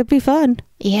 That could be fun.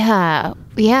 Yeah.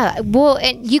 Well,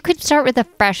 and you could start with a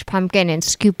fresh pumpkin and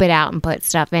scoop it out and put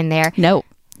stuff in there. Nope.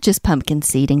 Just pumpkin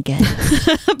seed and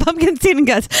guts. Pumpkin seed and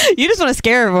guts. You just want to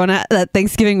scare everyone at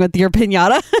Thanksgiving with your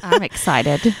piñata. I'm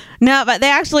excited. No, but they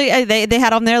actually, they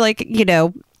had on there, like, you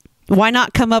know, why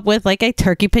not come up with like a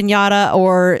turkey piñata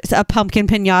or a pumpkin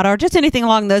piñata or just anything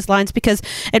along those lines, because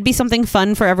it'd be something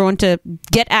fun for everyone to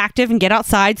get active and get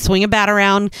outside, swing a bat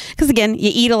around. Because again,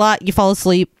 you eat a lot, you fall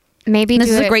asleep. Maybe this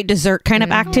is a great dessert kind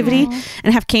of activity,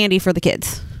 and have candy for the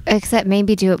kids. Except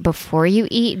maybe do it before you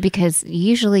eat, because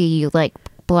usually you like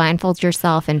blindfold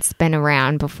yourself and spin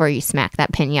around before you smack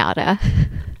that piñata.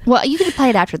 Well, you could play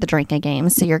it after the drinking game,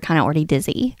 so you're kind of already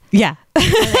dizzy. Yeah.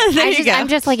 I'm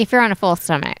just like, if you're on a full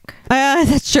stomach.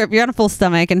 That's true. If you're on a full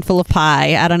stomach and full of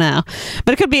pie, I don't know.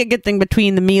 But it could be a good thing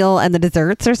between the meal and the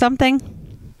desserts or something.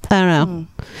 I don't know.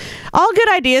 All good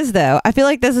ideas, though. I feel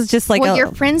like this is just like... Well, your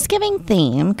Friendsgiving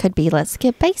theme could be Let's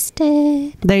Get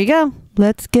Basted. There you go.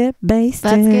 Let's get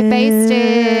basted. Let's get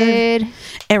basted.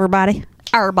 Everybody.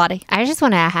 I just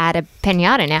want to add a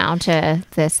piñata now to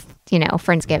this,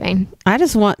 Friendsgiving. I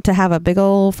just want to have a big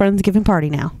old Friendsgiving party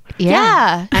now.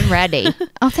 Yeah. I'm ready.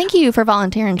 Oh, thank you for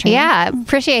volunteering, Trina. Yeah,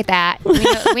 appreciate that.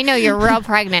 We know you're real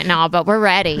pregnant and all, but we're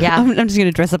ready. Yeah. I'm just going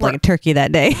to dress up like a turkey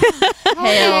that day.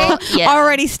 Hell yeah.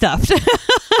 Already stuffed.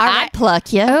 I'd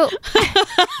pluck you. Oh.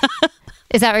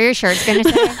 Is that what your shirt's going to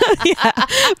say? Yeah,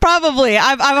 probably.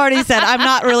 I've already said I'm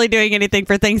not really doing anything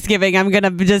for Thanksgiving. I'm going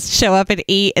to just show up and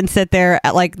eat and sit there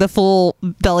at like the full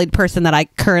bellied person that I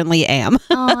currently am.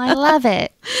 Oh, I love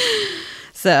it.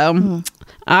 So,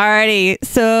 alrighty.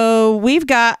 So we've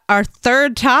got our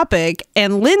third topic,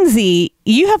 and Lindsay,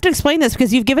 you have to explain this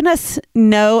because you've given us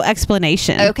no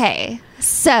explanation. Okay.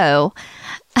 So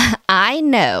I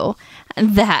know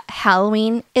that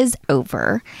Halloween is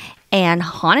over and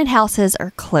haunted houses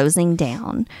are closing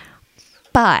down,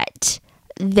 but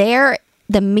the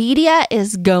media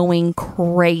is going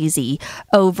crazy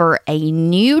over a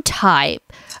new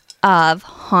type of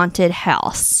haunted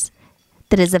house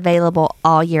that is available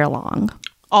all year long.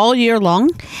 All year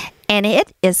long? And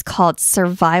it is called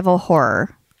survival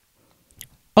horror.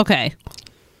 Okay.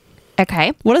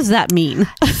 What does that mean?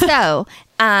 So,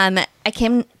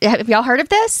 have y'all heard of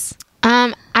this?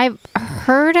 I've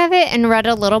heard of it and read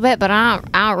a little bit, but I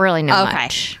don't really know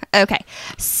much. Okay.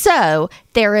 So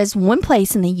there is one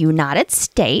place in the United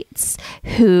States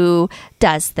who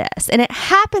does this, and it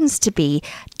happens to be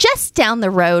just down the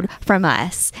road from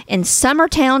us in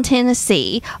Summertown,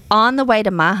 Tennessee, on the way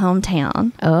to my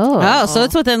hometown. Oh, so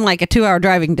it's within like a 2-hour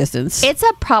driving distance. It's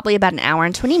probably about an hour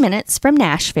and 20 minutes from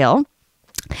Nashville.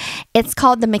 It's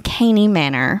called the McCaney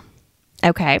Manor.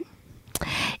 Okay.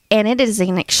 And it is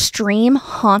an extreme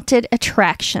haunted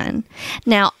attraction.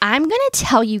 Now, I'm going to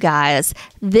tell you guys,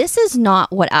 this is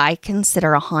not what I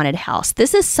consider a haunted house.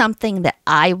 This is something that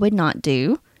I would not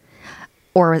do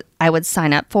or I would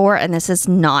sign up for. And this is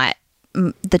not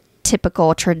the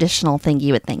typical traditional thing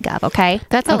you would think of. Okay.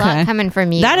 That's a lot coming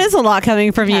from you. That is a lot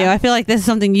coming from you. I feel like this is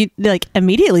something you like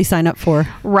immediately sign up for.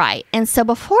 Right. And so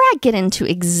before I get into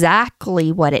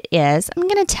exactly what it is, I'm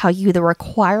going to tell you the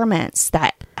requirements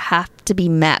that have to be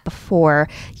met before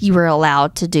you are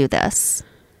allowed to do this.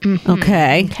 Mm-hmm.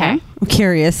 Okay. I'm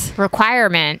curious.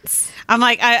 Requirements. I'm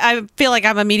like, I feel like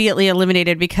I'm immediately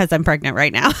eliminated because I'm pregnant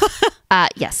right now.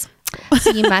 Yes. So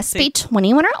you must be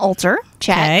 21 or older.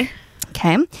 Check.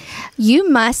 Okay. You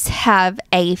must have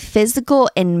a physical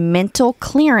and mental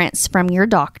clearance from your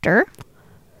doctor.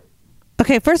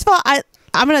 Okay. First of all,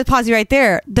 I'm going to pause you right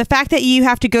there. The fact that you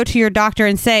have to go to your doctor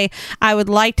and say, I would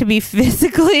like to be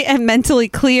physically and mentally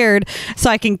cleared so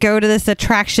I can go to this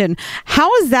attraction.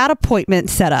 How is that appointment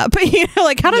set up?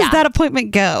 How does that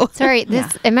appointment go? Sorry,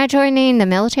 am I joining the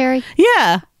military?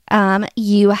 Yeah.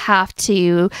 You have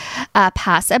to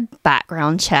pass a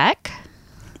background check.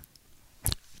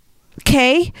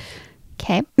 Okay.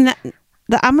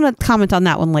 I'm going to comment on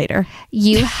that one later.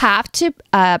 You have to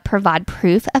provide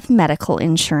proof of medical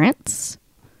insurance.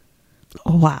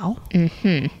 Oh, wow.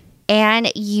 Mm-hmm.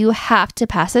 And you have to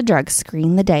pass a drug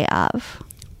screen the day of.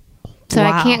 So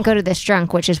I can't go to this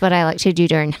drunk, which is what I like to do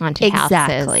during haunted houses.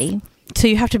 Exactly. So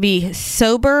you have to be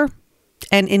sober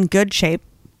and in good shape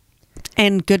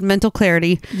and good mental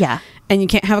clarity. Yeah. And you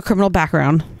can't have a criminal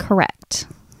background. Correct.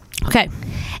 Okay.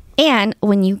 And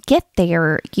when you get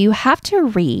there, you have to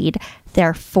read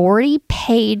their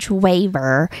 40-page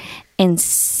waiver and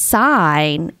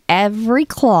sign every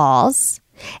clause.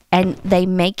 And they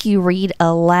make you read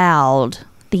aloud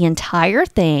the entire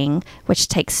thing, which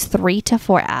takes 3 to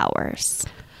 4 hours.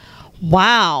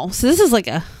 Wow. So this is like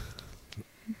a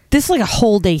this is like a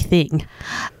whole day thing.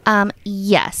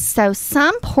 Yes. So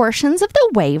some portions of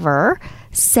the waiver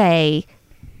say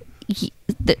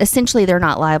essentially they're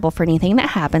not liable for anything that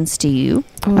happens to you.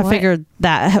 I figured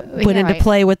that went into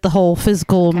play with the whole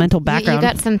physical, mental background. You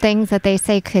got some things that they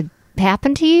say could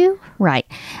happen to you? Right.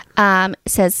 It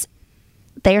says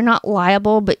they are not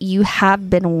liable, but you have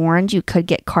been warned you could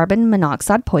get carbon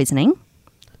monoxide poisoning.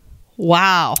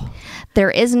 Wow. There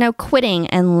is no quitting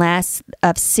unless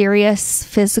of serious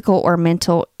physical or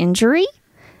mental injury.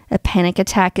 A panic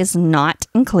attack is not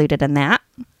included in that.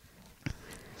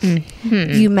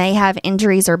 You may have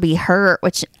injuries or be hurt,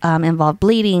 which involve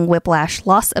bleeding, whiplash,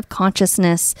 loss of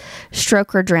consciousness,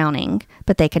 stroke, or drowning,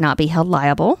 but they cannot be held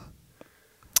liable.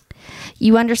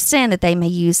 You understand that they may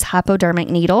use hypodermic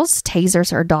needles,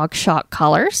 tasers, or dog shock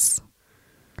collars,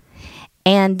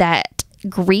 and that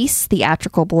grease,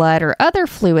 theatrical blood, or other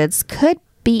fluids could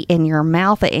be in your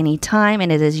mouth at any time,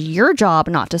 and it is your job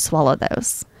not to swallow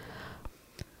those.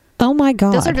 Oh my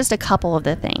God. Those are just a couple of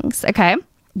the things, okay?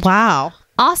 Wow.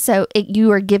 Also, you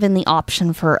are given the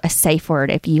option for a safe word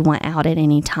if you want out at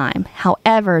any time.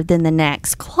 However, then the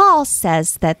next clause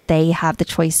says that they have the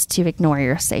choice to ignore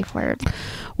your safe word.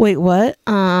 Wait, what?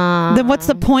 Then what's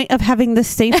the point of having the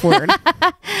safe word?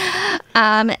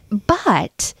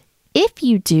 But if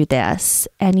you do this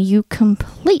and you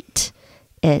complete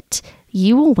it,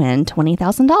 you will win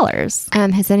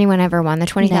 $20,000. Has anyone ever won the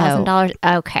 $20,000?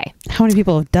 No. Okay. How many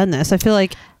people have done this? I feel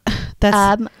like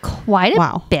that's quite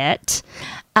a bit.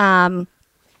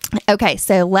 Okay,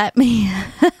 so let me.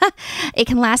 It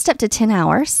can last up to 10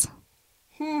 hours.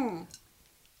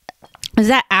 Is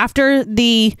that after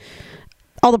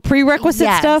all the prerequisite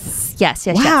stuff? Yes.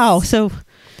 Wow. So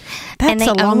that's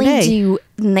a long day.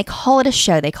 And they call it a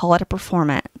show. They call it a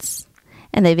performance,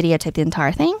 and they videotape the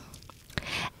entire thing.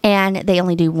 And they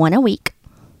only do one a week.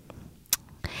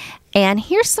 And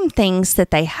here's some things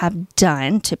that they have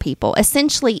done to people.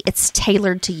 Essentially, it's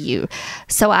tailored to you.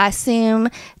 So I assume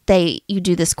you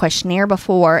do this questionnaire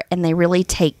before, and they really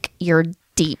take your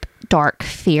deep, dark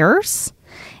fears,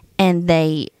 and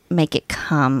they make it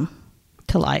come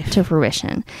to life, to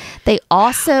fruition. They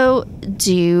also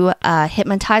do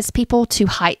hypnotize people to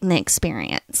heighten the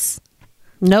experience.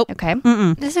 Nope. Okay.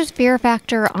 This is Fear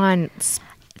Factor on.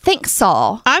 Think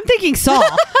Saw. I'm thinking Saw.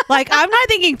 Like, I'm not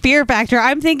thinking Fear Factor.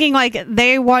 I'm thinking like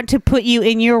they want to put you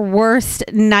in your worst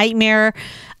nightmare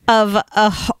of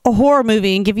a horror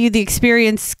movie and give you the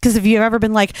experience. Because if you've ever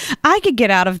been like, I could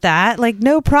get out of that, like,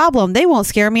 no problem. They won't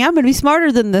scare me. I'm going to be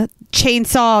smarter than the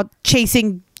chainsaw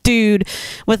chasing dude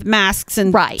with masks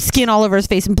and skin all over his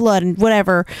face and blood and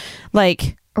whatever.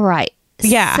 Like, right.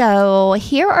 Yeah. So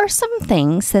here are some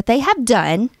things that they have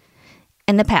done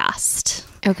in the past.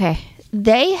 Okay.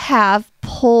 They have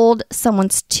pulled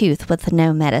someone's tooth with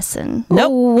no medicine.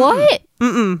 Nope. What?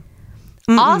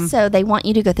 Also, they want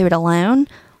you to go through it alone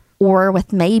or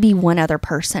with maybe one other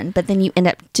person, but then you end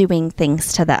up doing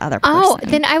things to the other person. Oh,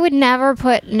 then I would never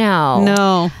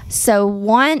No.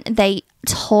 So they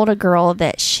told a girl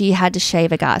that she had to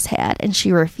shave a guy's head, and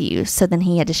she refused. So then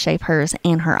he had to shave hers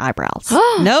and her eyebrows.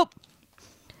 Nope.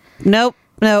 No.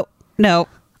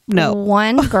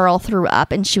 One girl threw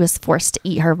up and she was forced to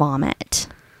eat her vomit.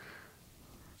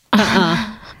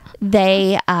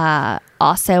 They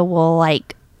also will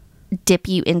dip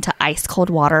you into ice cold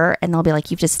water, and they'll be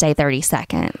like, you have to stay 30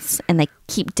 seconds. And they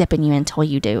keep dipping you until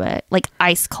you do it. Like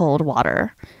ice cold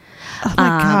water. Oh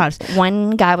my gosh.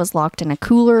 One guy was locked in a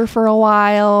cooler for a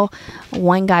while.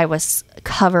 One guy was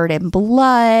covered in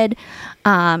blood.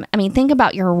 Think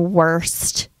about your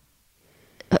worst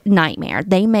nightmare.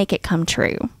 They make it come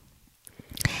true.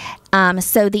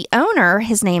 So the owner,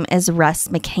 his name is Russ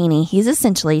McCaney. He's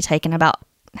essentially taken about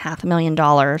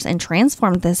 $500,000 and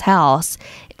transformed this house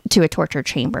to a torture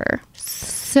chamber.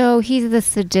 So he's the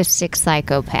sadistic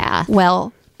psychopath.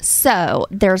 Well, so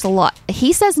there's a lot.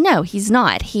 He says no, he's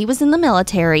not. He was in the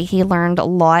military. He learned a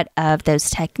lot of those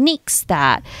techniques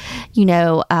that,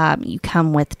 you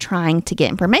come with trying to get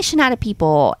information out of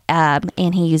people. And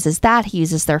he uses that. He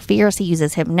uses their fears. He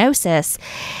uses hypnosis.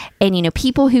 And,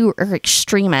 people who are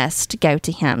extremists go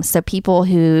to him. So people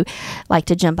who like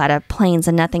to jump out of planes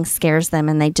and nothing scares them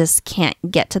and they just can't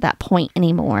get to that point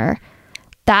anymore.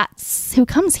 That's who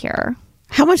comes here.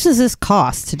 How much does this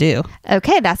cost to do?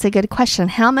 Okay, that's a good question.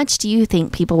 How much do you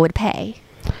think people would pay?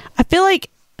 I feel like,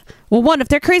 well, one, if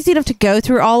they're crazy enough to go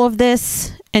through all of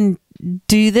this and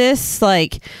do this,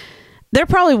 they're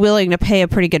probably willing to pay a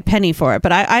pretty good penny for it.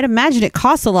 But I'd imagine it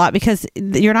costs a lot because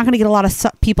you're not going to get a lot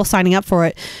of people signing up for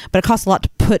it. But it costs a lot to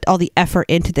put all the effort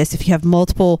into this. If you have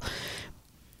multiple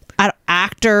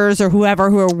actors or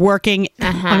whoever who are working,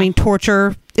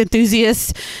 torture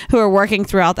enthusiasts who are working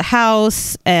throughout the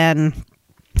house and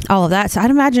all of that. So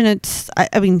I'd imagine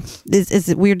I mean, is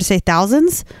it weird to say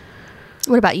thousands?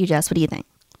 What about you, Jess? What do you think?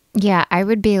 Yeah, I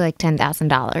would be like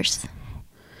 $10,000.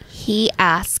 He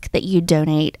asked that you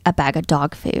donate a bag of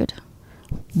dog food.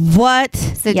 What?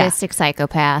 Sadistic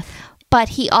psychopath. But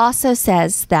he also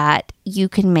says that you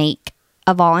can make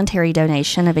a voluntary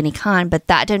donation of any kind, but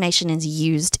that donation is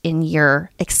used in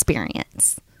your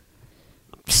experience.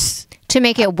 To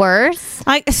make it worse?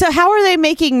 So how are they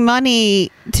making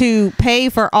money to pay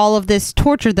for all of this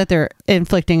torture that they're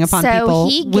inflicting upon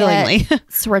people willingly?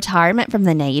 Gets retirement from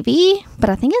the Navy, but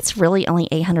I think it's really only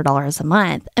 $800 a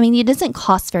month. I mean, it doesn't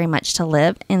cost very much to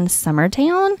live in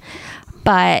Summertown,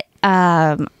 but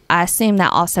I assume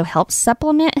that also helps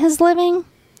supplement his living.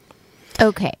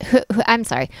 Okay. I'm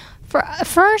sorry.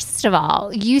 First of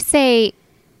all, you say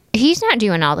he's not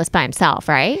doing all this by himself,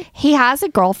 right? He has a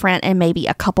girlfriend and maybe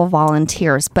a couple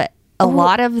volunteers, but a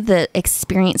lot of the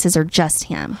experiences are just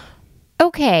him.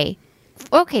 Okay,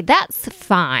 that's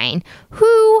fine.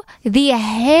 Who the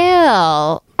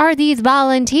hell are these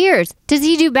volunteers? Does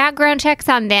he do background checks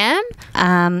on them?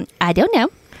 I don't know.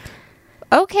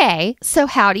 Okay. So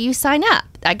how do you sign up?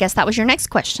 I guess that was your next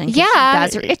question. Yeah. You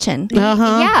guys are itching.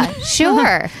 Yeah,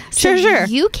 sure. Sure.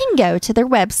 You can go to their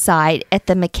website at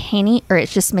the McKinney, or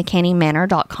it's just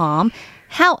McKinneyManor.com.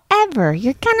 However,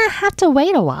 you're going to have to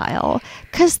wait a while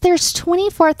because there's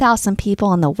 24,000 people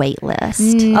on the wait list.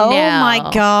 No. Oh my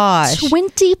gosh.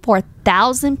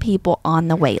 24,000 people on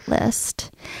the wait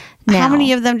list. Now, how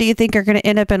many of them do you think are going to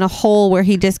end up in a hole where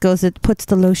he just goes and puts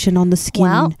the lotion on the skin?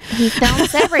 Well, he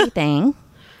films everything.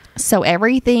 So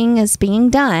everything is being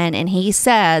done. And he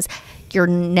says you're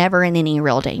never in any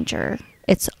real danger.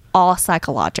 It's all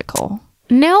psychological.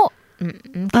 No.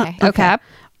 Okay. Okay.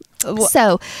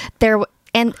 So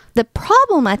and the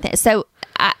problem, I think,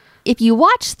 if you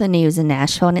watch the news in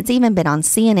Nashville, and it's even been on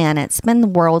CNN, it's been the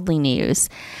worldly news,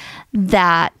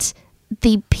 that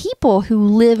the people who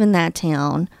live in that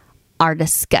town are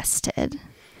disgusted.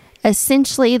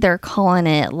 Essentially, they're calling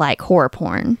it like horror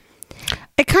porn.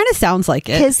 It kind of sounds like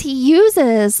it. Because he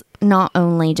uses not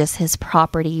only just his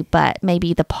property, but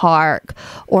maybe the park,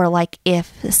 or like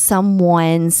if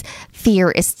someone's fear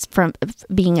is from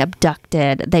being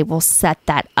abducted, they will set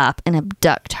that up and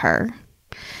abduct her.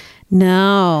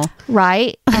 No.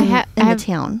 Right? in the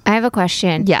town. I have a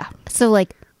question. Yeah. So,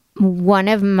 like, one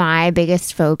of my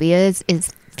biggest phobias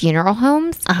is funeral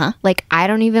homes. Like, I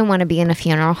don't even want to be in a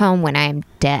funeral home when I'm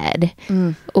dead.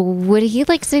 Would he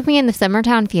like stick me in the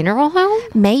Summertown funeral home?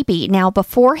 Maybe. Now,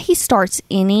 before he starts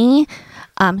any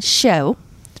show,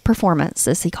 performance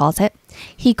as he calls it,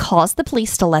 he calls the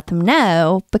police to let them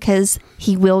know, because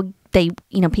people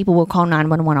will call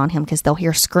 911 on him because they'll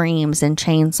hear screams and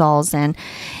chainsaws and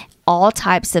all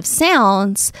types of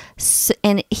sounds.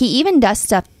 And he even does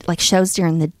stuff like shows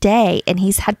during the day, and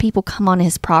he's had people come on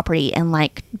his property and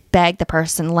like beg the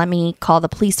person, let me call the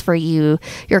police for you,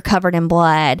 you're covered in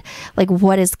blood, like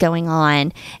what is going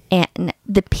on? And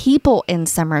the people in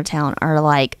Summertown are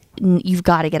like, you've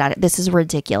got to get out of it. This is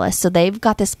ridiculous. So they've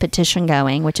got this petition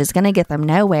going, which is going to get them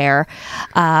nowhere.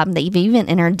 They've even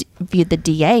interviewed the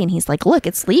DA, and he's like, look,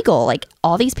 it's legal. Like,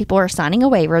 all these people are signing a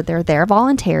waiver. They're there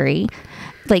voluntary.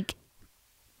 Like,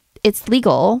 it's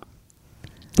legal.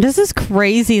 This is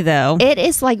crazy, though. It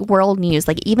is like world news.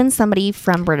 Like, even somebody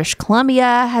from British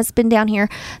Columbia has been down here.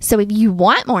 So if you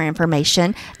want more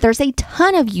information, there's a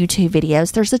ton of YouTube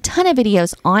videos. There's a ton of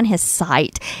videos on his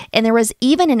site. And there was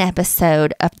even an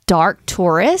episode of Dark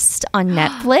Tourist on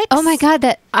Netflix. Oh my God,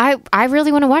 that I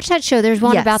really want to watch that show. There's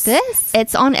one about this.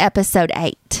 It's on episode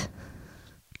 8.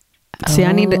 See,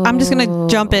 I'm just going to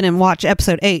jump in and watch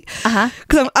episode 8.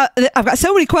 Because I've got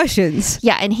so many questions.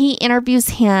 Yeah, and he interviews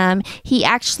him. He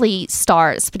actually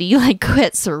starts, but he like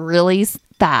quits really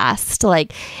fast.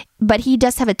 Like, but he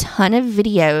does have a ton of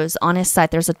videos on his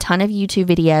site. There's a ton of YouTube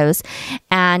videos,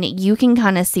 and you can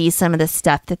kind of see some of the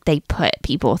stuff that they put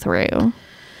people through.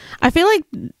 I feel like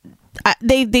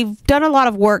they've done a lot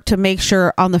of work to make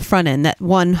sure on the front end that,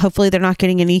 one, hopefully they're not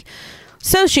getting any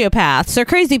sociopaths or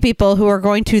crazy people who are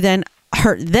going to then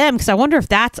hurt them, because I wonder if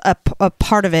that's a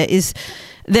part of it, is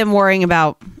them worrying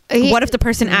about what if the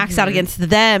person acts out against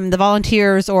them, the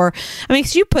volunteers, or I mean,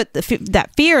 'cause you put that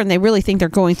fear and they really think they're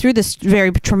going through this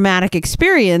very traumatic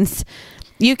experience.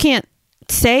 You can't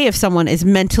say if someone is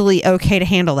mentally okay to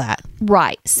handle that.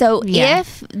 Right. So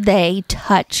if they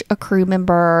touch a crew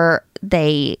member,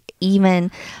 they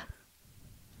even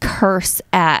curse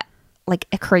at like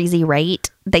a crazy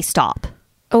rate, they stop.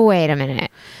 Oh, wait a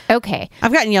minute. Okay.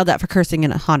 I've gotten yelled at for cursing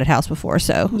in a haunted house before,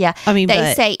 so yeah. I mean,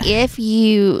 they say if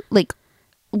you like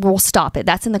we'll stop it.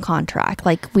 That's in the contract.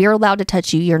 Like, we're allowed to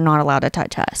touch you. You're not allowed to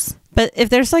touch us. But if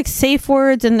there's like safe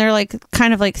words and they're like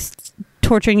kind of like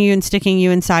torturing you and sticking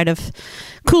you inside of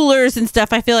coolers and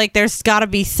stuff, I feel like there's got to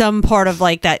be some part of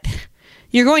like that.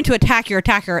 You're going to attack your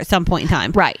attacker at some point in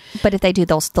time. Right. But if they do,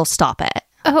 they'll stop it.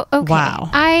 Oh, okay. Wow.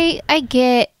 I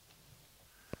get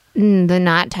the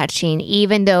not touching,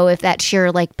 even though if that's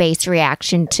your like base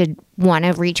reaction to want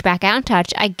to reach back out and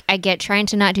touch, I get trying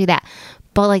to not do that.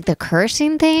 But like the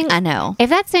cursing thing, I know. if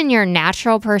that's in your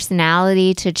natural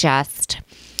personality to just,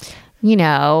 you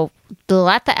know,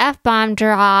 let the F-bomb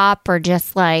drop or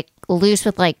just like loose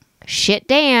with like shit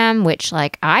damn, which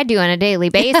like I do on a daily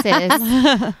basis.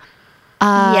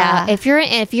 Yeah. If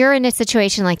you're in a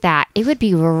situation like that, it would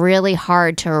be really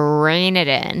hard to rein it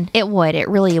in. It would. It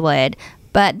really would.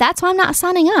 But that's why I'm not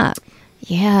signing up.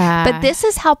 Yeah. But this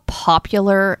is how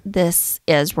popular this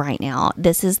is right now.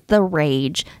 This is the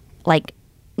rage, like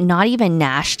not even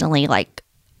nationally, like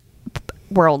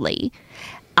worldly.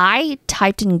 I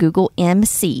typed in Google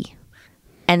MC,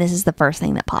 and this is the first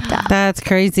thing that popped up. That's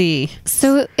crazy.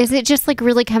 So is it just like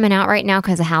really coming out right now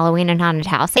because of Halloween and haunted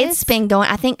houses? It's been going,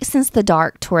 I think, since the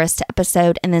Dark Tourist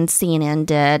episode, and then CNN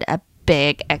did a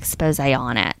big expose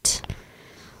on it.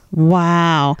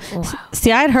 Wow.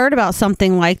 See, I'd heard about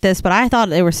something like this, but I thought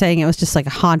they were saying it was just like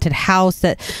a haunted house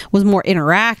that was more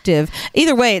interactive.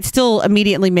 Either way, it still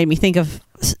immediately made me think of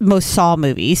most Saw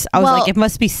movies. I was like, it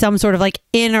must be some sort of like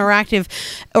interactive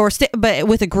but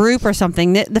with a group or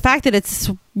something. The fact that it's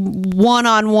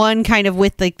one-on-one kind of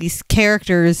with like these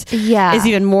characters is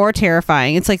even more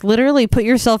terrifying. It's like literally put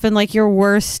yourself in like your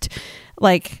worst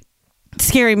like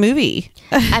scary movie.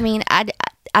 I mean, I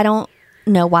don't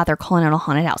know why they're calling it a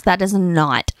haunted house. That is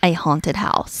not a haunted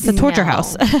house. It's a torture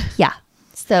house. Yeah.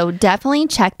 So definitely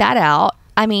check that out.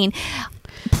 I mean,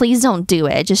 please don't do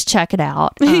it. Just check it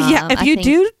out. Yeah. If you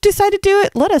do decide to do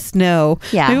it, let us know.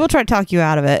 Yeah. Maybe we'll try to talk you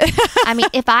out of it. I mean,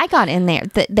 if I got in there,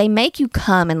 they make you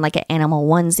come in like an animal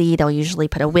onesie. They'll usually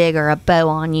put a wig or a bow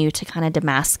on you to kind of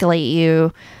demasculate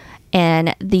you.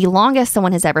 And the longest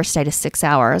someone has ever stayed is 6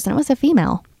 hours, and it was a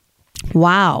female.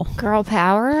 Wow. Girl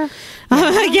power.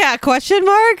 Yeah, question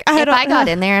mark? If I got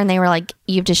in there and they were like,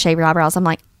 you have to shave your eyebrows, I'm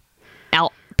like,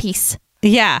 out, peace.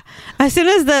 Yeah. As soon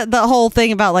as the whole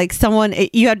thing about like someone,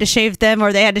 you had to shave them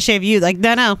or they had to shave you, like,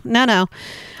 no.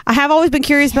 I have always been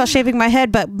curious about shaving my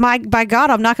head, but by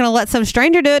God, I'm not going to let some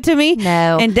stranger do it to me.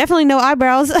 No. And definitely no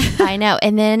eyebrows. I know.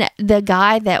 And then the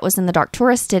guy that was in the Dark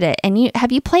Tourist did it. And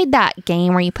have you played that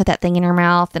game where you put that thing in your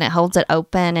mouth and it holds it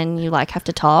open and you like have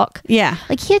to talk? Yeah.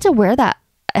 Like he had to wear that.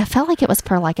 I felt like it was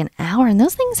for like an hour, and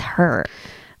those things hurt.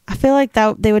 I feel like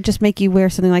that they would just make you wear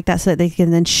something like that so that they can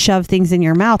then shove things in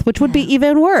your mouth, which would be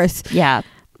even worse. Yeah.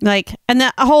 Like, and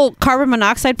that whole carbon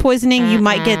monoxide poisoning, you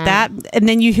might get that. And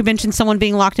then you mentioned someone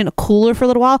being locked in a cooler for a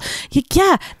little while.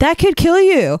 Yeah, that could kill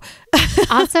you.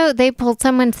 Also, they pulled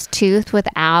someone's tooth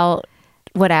without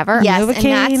whatever. Yes, Novocaine. and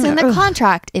that's in the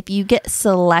contract. If you get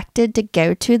selected to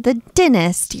go to the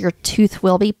dentist, your tooth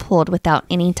will be pulled without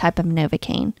any type of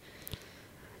Novocaine.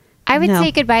 I would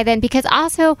say goodbye then, because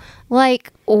also,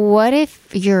 like, what if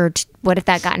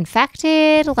that got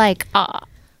infected? Like,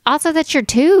 also that's your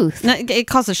tooth. It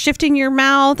causes shifting your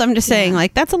mouth. I'm just saying,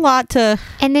 like, that's a lot to...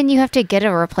 And then you have to get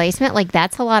a replacement. Like,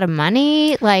 that's a lot of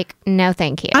money. Like, no,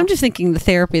 thank you. I'm just thinking the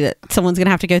therapy that someone's going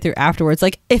to have to go through afterwards.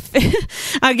 Like, if...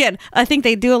 Again, I think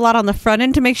they do a lot on the front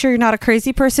end to make sure you're not a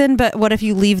crazy person, but what if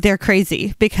you leave there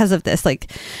crazy because of this?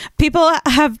 Like, people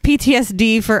have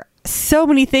PTSD for so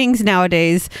many things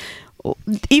nowadays,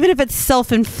 even if it's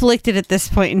self-inflicted at this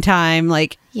point in time.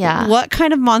 Like, what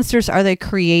kind of monsters are they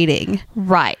creating?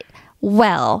 Right.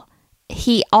 Well,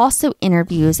 he also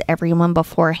interviews everyone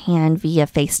beforehand via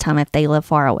FaceTime if they live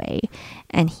far away,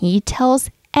 and he tells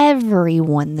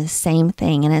everyone the same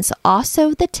thing, and it's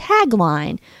also the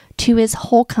tagline to his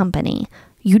whole company: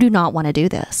 you do not want to do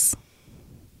this.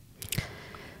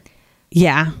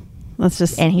 Yeah, let's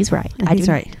just... And he's right. He's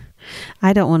right.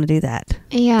 I don't want to do that.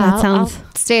 Yeah, that sounds...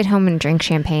 I'll stay at home and drink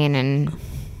champagne and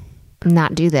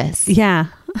not do this. Yeah.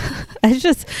 It's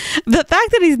just the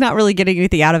fact that he's not really getting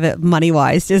anything out of it money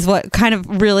wise is what kind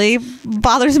of really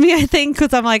bothers me, I think,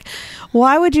 because I'm like,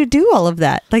 why would you do all of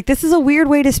that? Like, this is a weird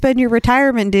way to spend your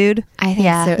retirement, dude. I think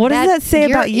so. What does that say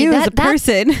about you as a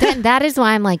person? That is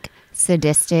why I'm like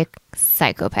sadistic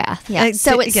psychopath. Yeah. Like,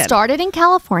 so it started in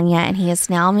California, and he has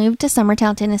now moved to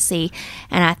Summertown, Tennessee,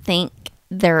 and I think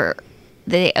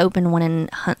they opened one in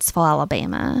Huntsville,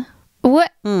 Alabama.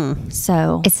 What?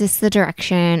 So Is this the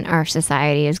direction our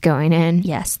society is going in?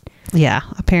 yes. Yeah,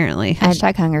 apparently.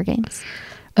 Hashtag Hunger Games.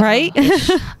 Right?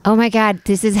 Oh my God,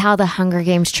 this is how the Hunger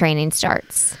Games training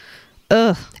starts.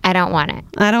 Ugh. I don't want it.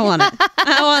 I don't want it.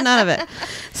 I don't want none of it.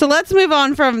 So let's move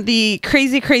on from the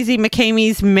crazy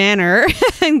McCamey's manor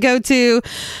and go to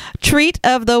treat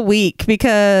of the week,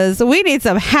 because we need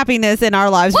some happiness in our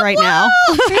lives right now.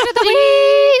 Treat of the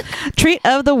week. Treat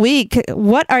of the week.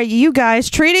 What are you guys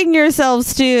treating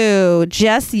yourselves to?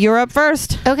 Jess, you're up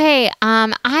first. Okay,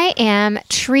 I am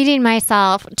treating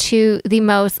myself to the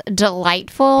most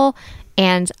delightful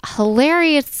and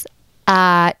hilarious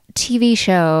TV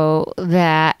show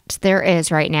that there is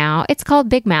right now. It's called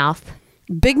Big Mouth.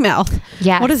 Big Mouth.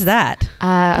 Yes. What is that?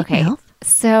 Okay. Mouth?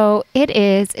 So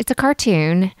it's a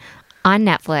cartoon on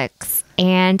Netflix,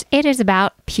 and it is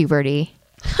about puberty.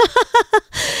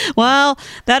 Well,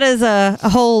 that is a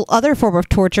whole other form of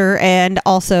torture and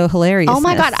also hilarious. Oh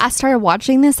my God. I started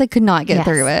watching this. I could not get Yes.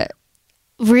 through it.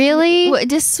 Really? Well,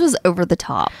 this was over the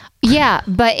top. Yeah,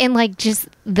 but in like just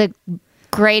the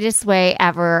greatest way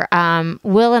ever.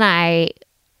 Will and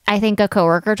I think a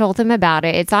coworker told him about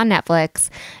it. It's on Netflix,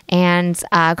 and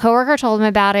a coworker told him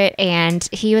about it, and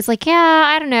he was like, "Yeah,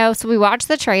 I don't know." So we watched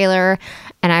the trailer,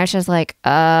 and I was just like,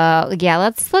 yeah,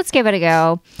 let's give it a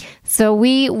go." So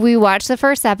we watched the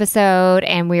first episode,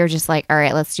 and we were just like, "All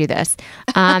right, let's do this."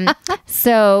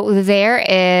 So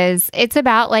it's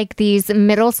about like these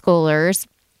middle schoolers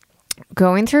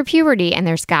going through puberty, and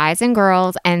there's guys and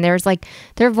girls, and there's like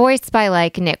they're voiced by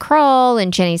like Nick Kroll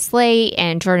and Jenny Slate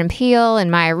and Jordan Peele and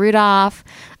Maya Rudolph.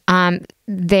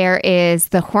 There is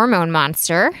the hormone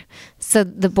monster. So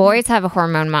the boys have a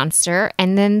hormone monster,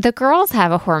 and then the girls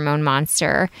have a hormone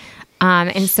monster.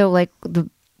 And so like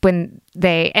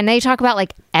they talk about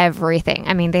like everything.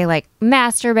 I mean, they like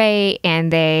masturbate,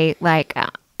 and they like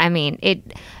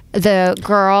the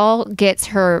girl gets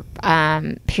her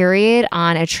period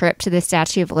on a trip to the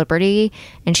Statue of Liberty,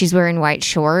 and she's wearing white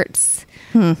shorts,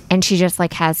 and she just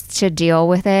like has to deal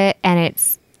with it. And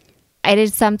it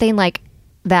is something like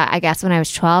that. I guess when I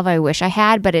was 12, I wish I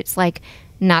had, but it's like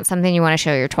not something you want to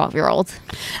show your 12-year-old.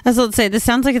 As let's say, this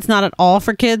sounds like it's not at all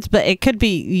for kids, but it could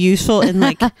be useful in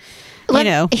like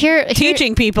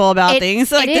teaching people about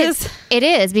things like this. It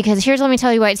is, because let me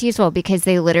tell you why it's useful, because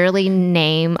they literally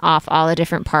name off all the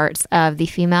different parts of the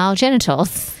female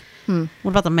genitals. What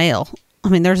about the male? I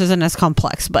mean, theirs isn't as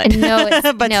complex, but no, it's,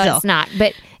 but no, still. it's not.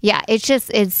 But yeah,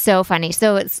 it's so funny.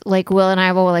 So it's like Will and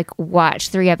I will like watch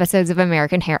 3 episodes of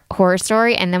American Horror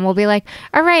Story, and then we'll be like,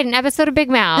 all right, an episode of Big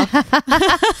Mouth.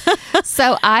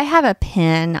 So I have a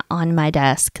pin on my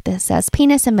desk that says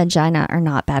penis and vagina are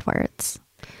not bad words.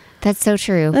 That's so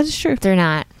true. That is true. They're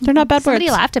not. They're not bad Somebody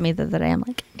words. laughed at me the other day. I'm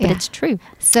like, but Yeah. it's true.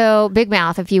 So Big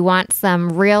Mouth, if you want some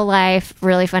real life,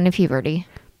 really fun to puberty.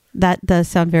 That does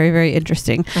sound very, very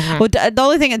interesting. Well, the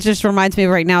only thing it just reminds me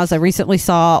of right now is I recently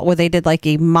saw where they did like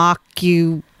a mock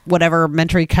you whatever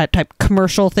mentary cut type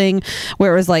commercial thing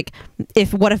where it was like,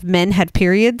 what if men had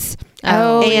periods?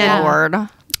 Oh, yeah. Lord.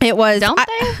 It was, Don't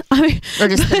they? I mean, Or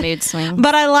just the mood swing.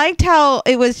 but I liked how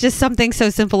it was just something so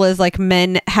simple as like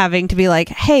men having to be like,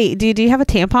 hey, do you have a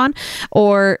tampon?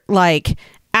 Or like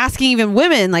asking even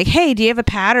women like, hey, do you have a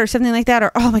pad or something like that?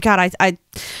 Or, oh my God, I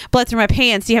bled through my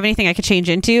pants. Do you have anything I could change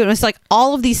into? And it was like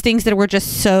all of these things that were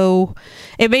just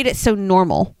it made it so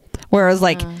normal. Whereas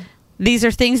like, these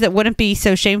are things that wouldn't be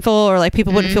so shameful or like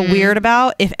people wouldn't feel weird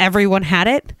about if everyone had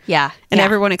it. Yeah. And Yeah.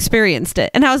 everyone experienced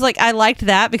it. And I was like, I liked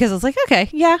that because I was like, okay,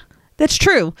 yeah, that's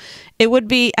true. It would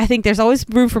be, I think there's always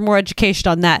room for more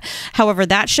education on that. However,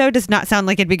 that show does not sound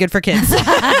like it'd be good for kids.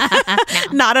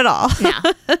 Not at all.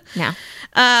 No.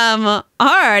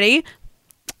 Alrighty.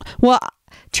 Well,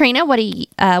 Trina,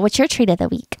 what's your treat of the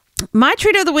week? my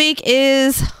treat of the week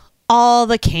is all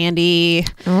the candy,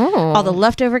 all the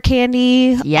leftover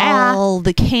candy, Yeah. all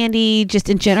the candy just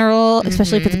in general,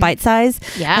 especially if it's bite size.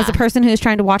 Yeah. As a person who's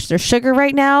trying to watch their sugar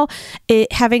right now,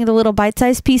 having the little bite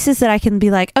size pieces that I can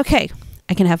be like, okay,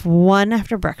 I can have one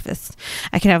after breakfast.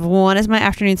 I can have one as my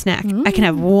afternoon snack. I can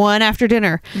have one after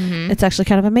dinner. It's actually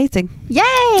kind of amazing. Yay!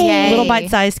 Yay. Little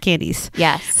bite-sized candies.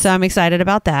 Yes. So I'm excited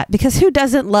about that because who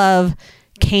doesn't love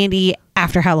candy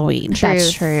after Halloween?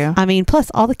 That's true. I mean, plus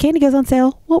all the candy goes on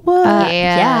sale. What?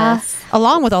 Yes.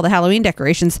 Along with all the Halloween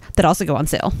decorations that also go on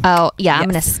sale. Oh, yeah. I'm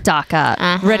Yes. going to stock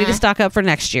up. Ready to stock up for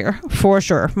next year, for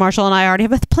sure. Marshall and I already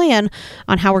have a plan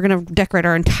on how we're going to decorate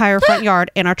our entire front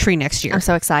yard and our tree next year. I'm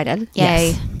so excited.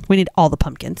 Yay. Yes. We need all the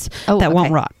pumpkins Oh, that won't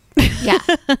okay. rot. Yeah.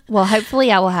 Well,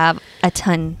 hopefully I will have a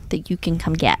ton that you can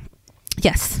come get.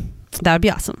 Yes. That would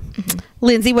be awesome.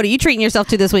 Lindsay, what are you treating yourself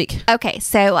to this week? Okay,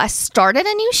 so I started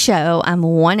a new show. I'm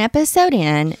 1 episode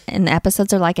in, and the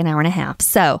episodes are like an hour and a half.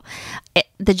 So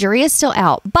the jury is still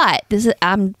out, but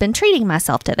I've been treating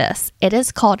myself to this. It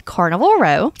is called Carnival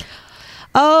Row.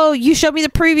 Oh, you showed me the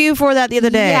preview for that the other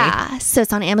day. Yeah. So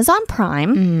it's on Amazon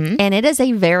Prime, and it is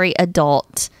a very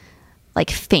adult, like,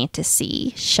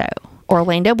 fantasy show.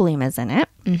 Orlando Bloom is in it.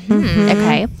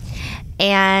 Okay.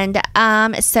 And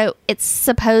so it's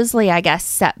supposedly, I guess,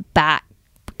 set back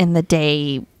in the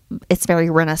day. It's very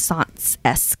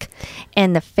Renaissance-esque,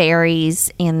 and the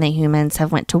fairies and the humans have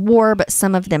went to war, but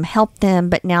some of them helped them.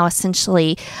 But now,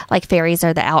 essentially, like, fairies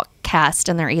are the outcast,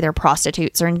 and they're either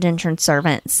prostitutes or indentured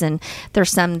servants, and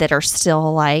there's some that are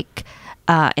still like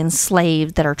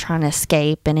enslaved that are trying to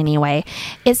escape. And anyway,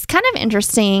 it's kind of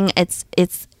interesting. It's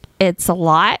a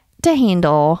lot to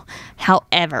handle.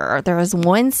 However, there was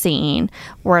one scene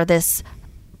where this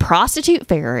prostitute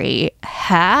fairy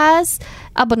has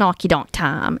a donk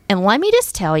time, and let me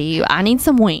just tell you, I need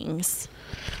some wings,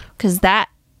 because that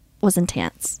was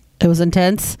intense. It was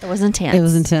intense.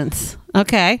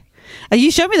 Okay.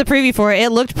 You showed me the preview for it.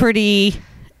 It looked pretty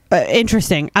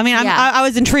interesting. I mean, I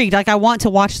was intrigued. Like, I want to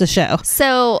watch the show.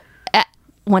 So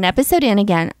one episode in,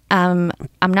 again, I'm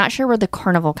not sure where the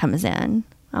carnival comes in.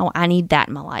 I need that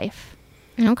in my life.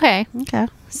 Okay.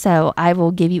 So I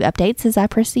will give you updates as I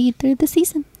proceed through the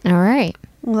season. All right.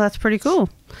 Well, that's pretty cool.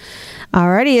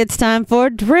 Alrighty, it's time for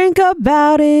Drink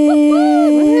About It.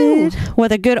 Woo-hoo.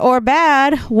 Whether good or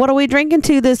bad, what are we drinking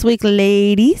to this week,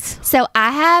 ladies? So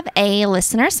I have a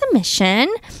listener submission.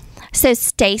 So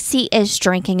Stacy is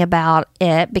drinking about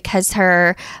it because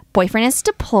her boyfriend is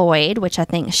deployed, which I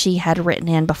think she had written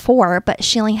in before, but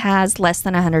she only has less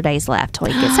than 100 days left till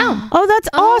he gets home. Oh, that's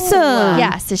awesome.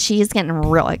 Yeah, so she is getting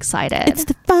real excited. It's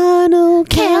the final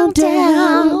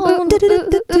countdown. I'm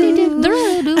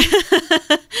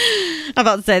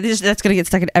about to say, that's going to get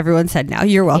stuck in everyone's head now.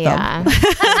 You're welcome. Yeah.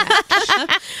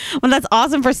 Well, that's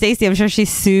awesome for Stacy. I'm sure she's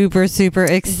super, super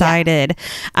excited.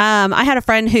 Yeah. I had a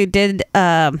friend who did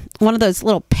one of those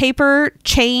little paper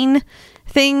chain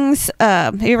things.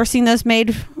 Have you ever seen those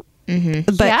made?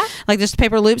 Mm-hmm. But like just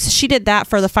paper loops. She did that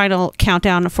for the final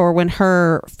countdown for when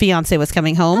her fiance was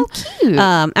coming home. Oh, cute.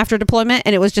 After deployment.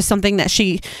 And it was just something that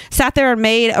she sat there and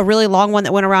made a really long one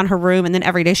that went around her room. And then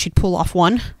every day she'd pull off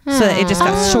one. So that it just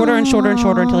got shorter and shorter and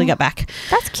shorter until he got back.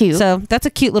 That's cute. So that's a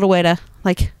cute little way to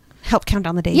like help count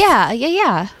down the days.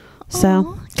 Yeah.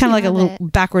 So kind of like a little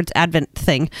backwards Advent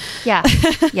thing. Yeah.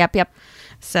 Yep.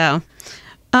 So,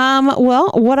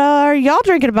 well, what are y'all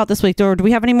drinking about this week? Or do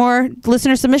we have any more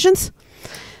listener submissions?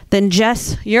 Then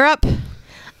Jess, you're up.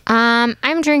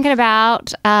 I'm drinking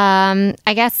about, I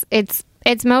guess it's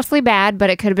mostly bad, but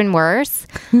it could have been worse.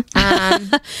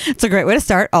 It's a great way to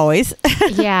start, always.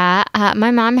 Yeah.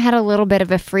 My mom had a little bit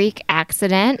of a freak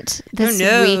accident this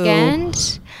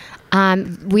weekend.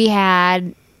 We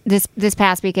had this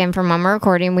past weekend from when we're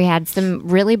recording, we had some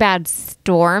really bad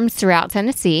storms throughout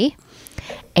Tennessee,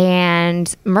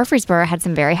 and Murfreesboro had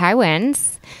some very high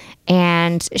winds,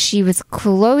 and she was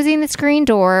closing the screen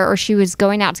door, or she was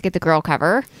going out to get the girl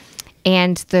cover,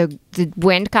 and the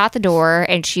wind caught the door,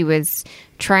 and she was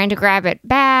trying to grab it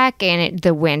back, and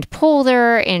the wind pulled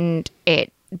her, and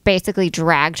it basically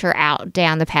dragged her out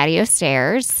down the patio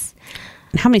stairs.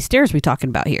 How many stairs are we talking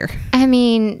about here? I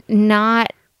mean,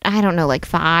 I don't know, like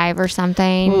 5 or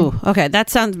something. Ooh, okay. That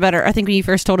sounds better. I think when you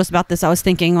first told us about this, I was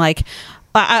thinking like,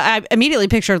 I immediately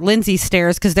pictured Lindsay's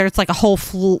stairs because there's like a whole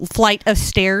flight of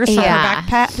stairs from her back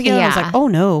patio. I was like, oh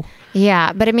no.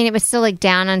 Yeah, but I mean, it was still like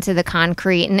down onto the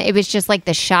concrete, and it was just like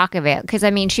the shock of it. Because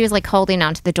I mean, she was like holding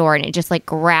onto the door, and it just like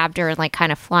grabbed her and like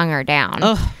kind of flung her down.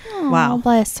 Oh, wow.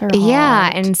 Bless her Yeah,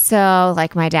 heart. and so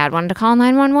like my dad wanted to call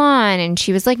 911, and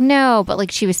she was like, no, but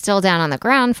like she was still down on the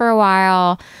ground for a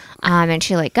while. And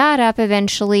she like got up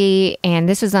eventually, and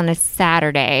this was on a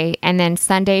Saturday, and then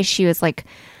Sunday she was like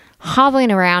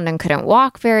hobbling around and couldn't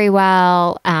walk very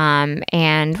well,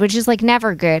 and which is like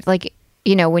never good, like,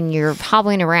 you know, when you're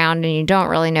hobbling around and you don't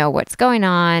really know what's going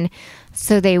on.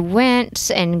 So they went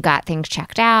and got things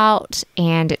checked out,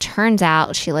 and it turns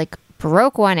out she like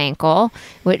broke one ankle,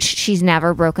 which she's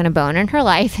never broken a bone in her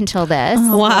life until this.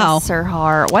 Oh, wow. Bless her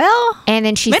heart. Well, and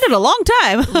then she made it a long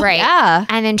time. right. Yeah.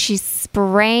 And then she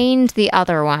sprained the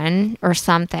other one or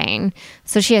something.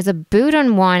 So she has a boot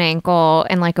on one ankle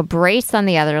and like a brace on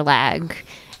the other leg,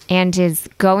 and is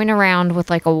going around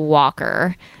with like a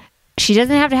walker. She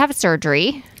doesn't have to have a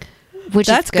surgery, which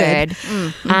That's is good.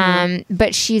 Mm-hmm.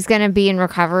 But she's going to be in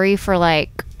recovery for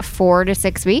like 4 to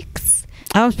 6 weeks.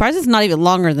 I'm surprised it's not even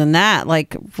longer than that,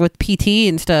 like with PT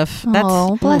and stuff.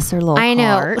 Oh, bless her little I know.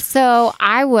 heart. So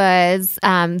I was,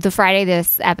 the Friday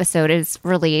this episode is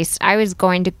released, I was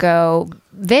going to go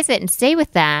visit and stay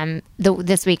with them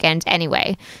this weekend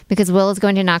anyway, because Will is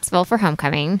going to Knoxville for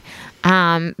homecoming.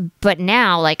 But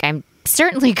now, like, I'm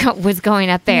certainly was going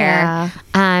up there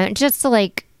just to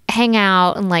like hang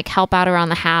out and like help out around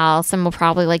the house, and we'll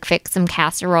probably like fix some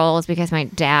casseroles because my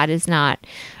dad is not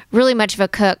really much of a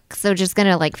cook, so just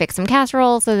gonna like fix some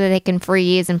casseroles so that they can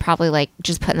freeze, and probably like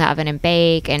just put in the oven and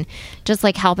bake, and just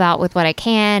like help out with what I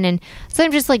can. And so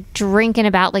I'm just like drinking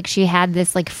about like she had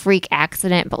this like freak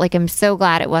accident, but like I'm so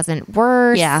glad it wasn't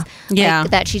worse. Like,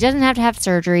 that she doesn't have to have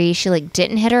surgery. She like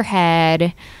didn't hit her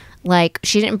head, like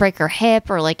she didn't break her hip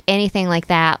or like anything like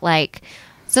that. Like,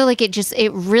 so like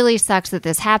it really sucks that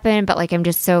this happened, but like I'm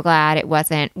just so glad it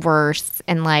wasn't worse.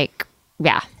 And like,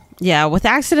 yeah, with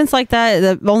accidents like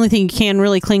that, the only thing you can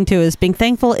really cling to is being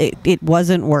thankful it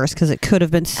wasn't worse, because it could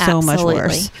have been so much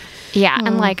worse. Yeah,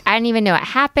 and like I didn't even know it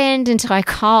happened until I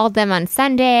called them on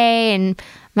Sunday, and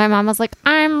my mom was like,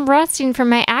 "I'm resting from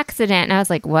my accident," and I was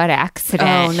like, "What accident?"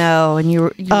 Oh no! And you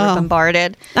were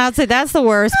bombarded. I'd say that's the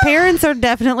worst. Parents are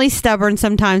definitely stubborn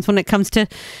sometimes when it comes to,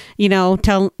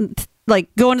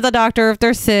 like going to the doctor if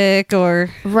they're sick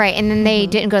or right. And then they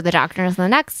didn't go to the doctor until the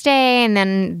next day, and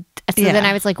then. So then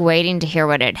I was like waiting to hear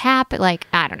what had happened. Like,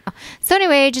 I don't know. So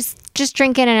anyway, just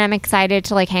drinking, and I'm excited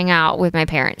to like hang out with my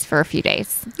parents for a few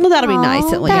days. Well, that'll be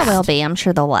nice at least. That will be. I'm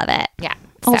sure they'll love it. Yeah.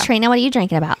 Oh, Trina, what are you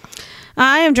drinking about?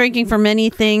 I am drinking for many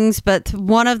things, but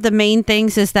one of the main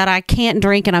things is that I can't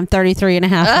drink, and I'm 33 and a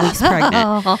half weeks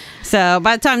pregnant. So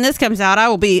by the time this comes out, I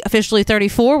will be officially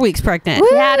 34 weeks pregnant. Woo!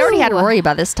 Yeah, I'd already had Rory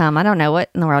by this time. I don't know what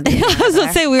in the world. I was going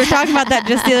to say, we were talking about that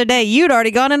just the other day. You'd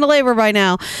already gone into labor by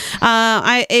now.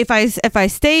 If I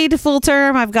stayed full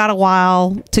term, I've got a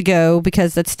while to go,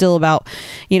 because that's still about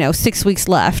 6 weeks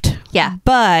left. Yeah,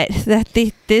 but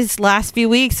these last few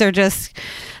weeks are just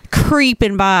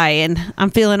creeping by, and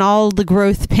I'm feeling all the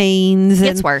growth pains.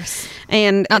 It's worse,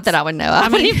 and not that I would know. I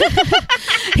mean,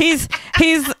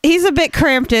 he's a bit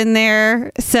cramped in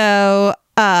there. So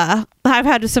I've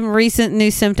had some recent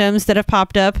new symptoms that have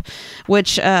popped up,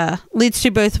 which leads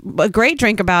to both a great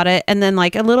drink about it and then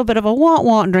like a little bit of a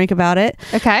want drink about it.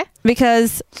 Okay,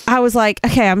 because I was like,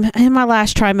 okay, I'm in my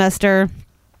last trimester.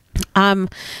 I'm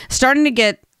starting to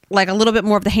get like a little bit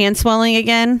more of the hand swelling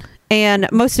again. And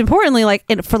most importantly, like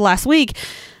for the last week,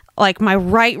 like my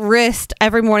right wrist,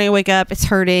 every morning I wake up, it's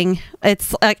hurting.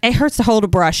 It's like, it hurts to hold a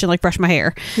brush and like brush my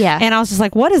hair. Yeah. And I was just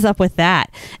like, what is up with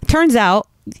that? It turns out,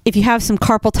 if you have some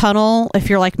carpal tunnel, if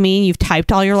you're like me and you've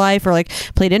typed all your life or like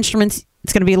played instruments,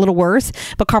 it's going to be a little worse.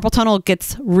 But carpal tunnel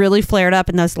gets really flared up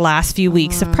in those last few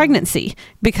weeks of pregnancy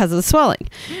because of the swelling.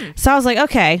 So I was like,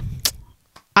 okay,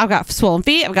 I've got swollen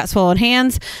feet, I've got swollen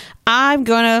hands. I'm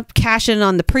going to cash in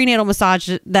on the prenatal massage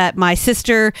that my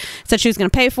sister said she was going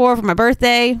to pay for my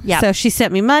birthday. Yep. So she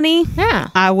sent me money. Yeah.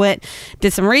 I went,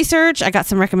 did some research. I got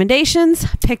some recommendations,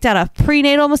 picked out a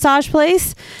prenatal massage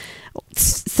place,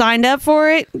 signed up for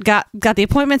it, got the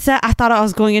appointment set. I thought I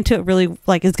was going into it really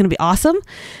like it's going to be awesome,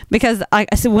 because I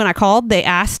said, when I called, they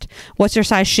asked, what's your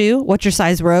size shoe? What's your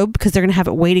size robe? Because they're going to have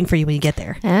it waiting for you when you get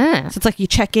there. So it's like you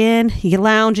check in, you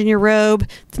lounge in your robe.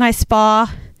 It's a nice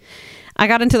spa. I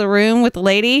got into the room with the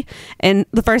lady, and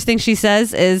the first thing she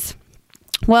says is,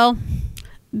 well,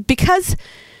 because,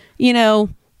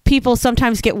 people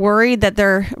sometimes get worried that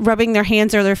they're rubbing their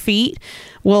hands or their feet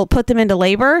will put them into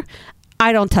labor,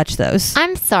 I don't touch those.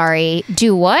 I'm sorry.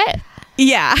 Do what?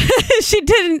 Yeah. She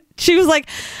didn't. She was like,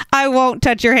 I won't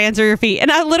touch your hands or your feet.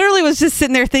 And I literally was just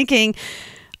sitting there thinking,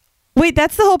 wait,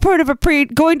 that's the whole point of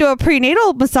going to a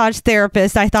prenatal massage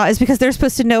therapist, I thought, is because they're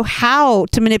supposed to know how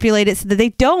to manipulate it so that they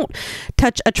don't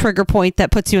touch a trigger point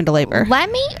that puts you into labor. Let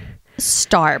me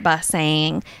start by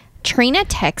saying, Trina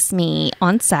texted me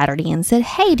on Saturday and said,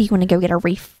 hey, do you want to go get a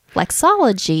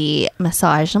reflexology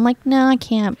massage? I'm like, no, I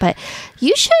can't, but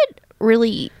you should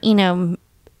really,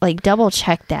 like double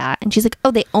check that. And she's like,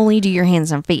 oh, they only do your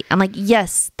hands and feet. I'm like,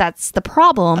 yes, that's the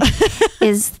problem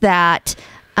is that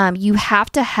you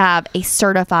have to have a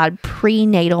certified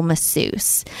prenatal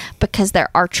masseuse, because there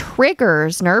are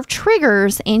nerve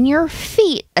triggers in your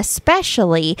feet,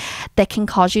 especially, that can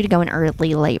cause you to go in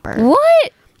early labor.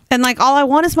 What? And like, all I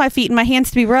want is my feet and my hands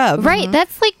to be rubbed. Right.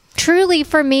 That's like truly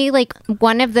for me, like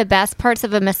one of the best parts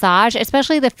of a massage,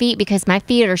 especially the feet, because my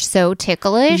feet are so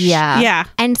ticklish. Yeah.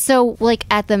 And so like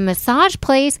at the massage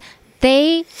place,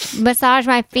 they massage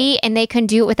my feet and they can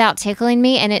do it without tickling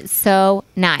me, and it's so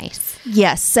nice.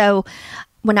 Yes. So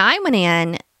when I went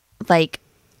in, like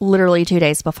literally 2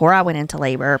 days before I went into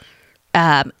labor,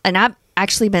 and I've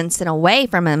actually been sent away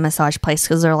from a massage place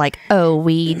because they're like, oh,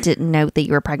 we didn't know that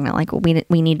you were pregnant. Like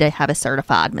we need to have a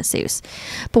certified masseuse.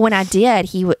 But when I did,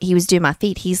 he was doing my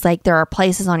feet. He's like, there are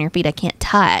places on your feet I can't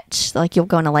touch. Like you'll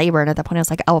go into labor. And at that point I was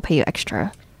like, I will pay you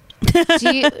extra.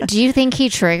 Do you think he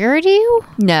triggered you?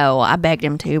 No, I begged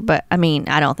him to, but I mean,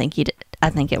 I don't think he did. I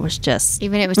think it was just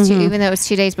Even though it was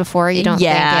 2 days before, you don't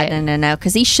think it. no,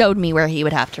 because he showed me where he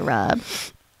would have to rub.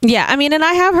 Yeah, I mean, and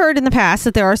I have heard in the past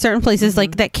that there are certain places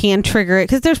like that can trigger it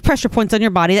because there's pressure points on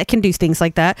your body that can do things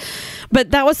like that.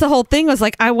 But that was the whole thing, was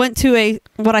like I went to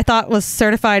what I thought was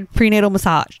certified prenatal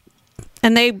massage.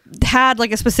 And they had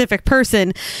like a specific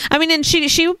person. I mean, and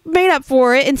she made up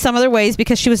for it in some other ways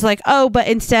because she was like, oh, but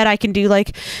instead I can do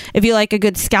like, if you like a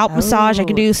good scalp massage, I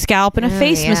can do scalp and a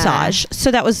face massage.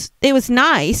 So it was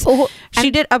nice. Oh,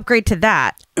 she did upgrade to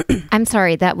that. I'm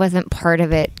sorry, that wasn't part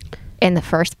of it in the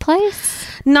first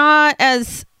place? Not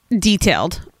as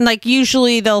detailed. Like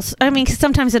usually cause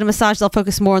sometimes in a massage they'll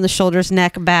focus more on the shoulders,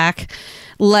 neck, back,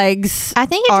 legs. I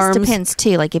think it arms. just depends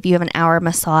too. Like if you have an hour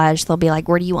massage, they'll be like,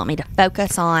 where do you want me to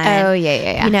focus on? Oh,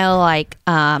 yeah. You know, like,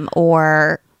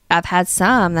 or I've had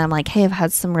some that I'm like, hey, I've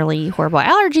had some really horrible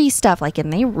allergy stuff. Like,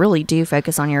 and they really do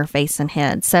focus on your face and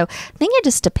head. So I think it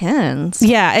just depends.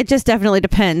 Yeah, it just definitely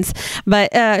depends.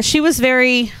 But she was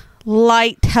very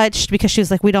light touched because she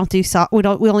was like, we only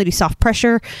do soft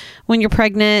pressure when you're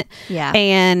pregnant. Yeah.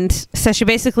 And so she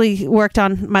basically worked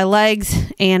on my legs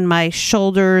and my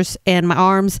shoulders and my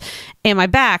arms and my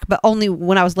back, but only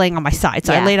when I was laying on my side.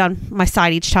 So I laid on my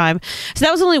side each time. So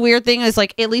that was the only weird thing, is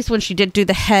like, at least when she did do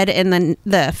the head and then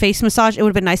the face massage, it would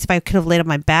have been nice if I could have laid on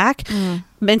my back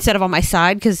instead of on my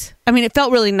side, because I mean, it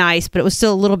felt really nice, but it was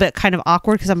still a little bit kind of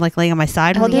awkward because I'm like laying on my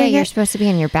side. Well, yeah, you're supposed to be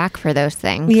on your back for those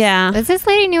things. Yeah. Does this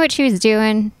lady knew what she was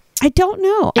doing? I don't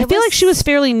know. I feel like she was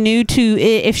fairly new to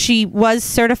it. If she was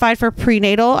certified for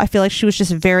prenatal, I feel like she was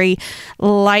just very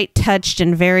light touched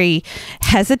and very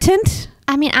hesitant.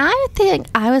 I mean, I think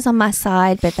I was on my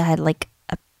side, but I had like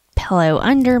a pillow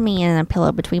under me and a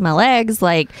pillow between my legs.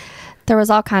 Like there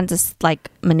was all kinds of like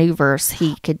maneuvers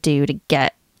he could do to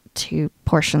get to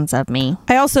portions of me.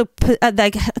 I also put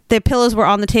like the pillows were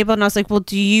on the table, and I was like, well,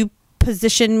 do you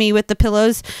position me with the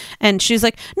pillows? And she was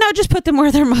like, no, just put them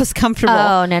where they're most comfortable.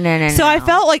 Oh, no. So I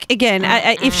felt like, again,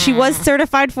 if she was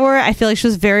certified for it, I feel like she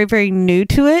was very, very new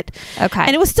to it. Okay.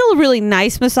 And it was still a really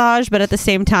nice massage, but at the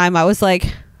same time, I was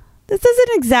like, this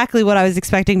isn't exactly what I was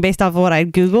expecting based off of what I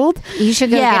Googled. You should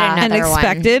go get another and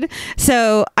expected. One.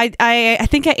 So I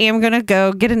think I am going to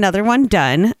go get another one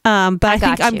done. But I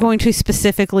think I'm going to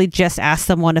specifically just ask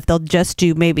someone if they'll just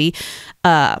do maybe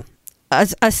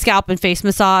a scalp and face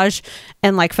massage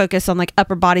and like focus on like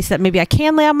upper body, so that maybe I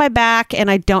can lay on my back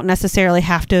and I don't necessarily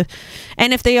have to.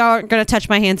 And if they aren't going to touch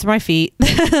my hands or my feet,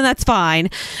 then that's fine.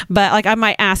 But like I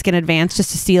might ask in advance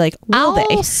just to see like,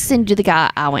 I'll send you the guy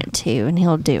I went to and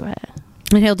he'll do it.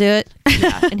 And he'll do it.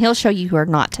 Yeah. And he'll show you who are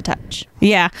not to touch.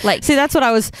 Yeah. Like, see, that's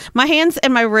what my hands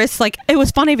and my wrists, like, it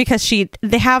was funny because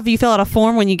they have you fill out a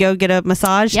form when you go get a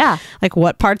massage. Yeah. Like,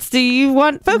 what parts do you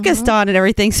want focused on and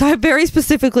everything. So I very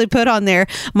specifically put on there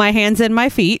my hands and my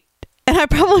feet. And I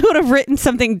probably would have written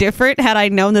something different had I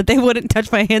known that they wouldn't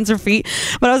touch my hands or feet.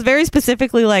 But I was very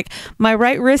specifically like, my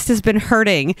right wrist has been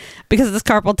hurting because of this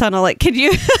carpal tunnel. Like, could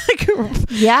you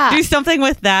do something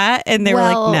with that? And they were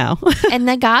like, no. And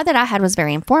the guy that I had was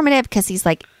very informative because he's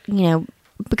like,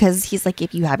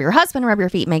 if you have your husband rub your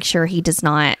feet, make sure he does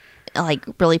not like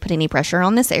really put any pressure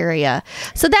on this area.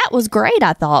 So that was great,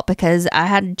 I thought, because I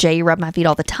had Jay rub my feet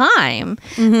all the time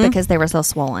because they were so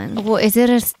swollen. Well,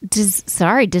 does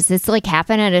this like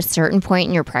happen at a certain point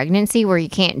in your pregnancy where you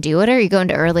can't do it, or you go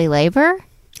into early labor?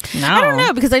 No, I don't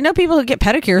know, because I know people who get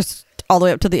pedicures all the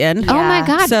way up to the end. Yeah. Oh my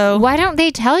God. So why don't they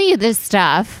tell you this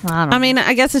stuff? I mean,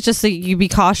 I guess it's just so you be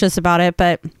cautious about it,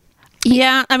 but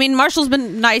yeah, I mean, Marshall's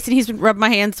been nice and he's been rubbed my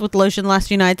hands with lotion the last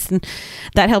few nights, and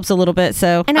that helps a little bit.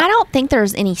 So, and I don't think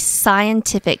there's any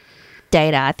scientific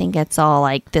data. I think it's all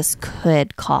like this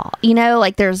could cause,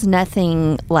 like there's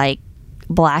nothing like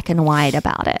black and white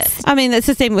about it. I mean, it's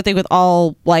the same thing with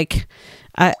all like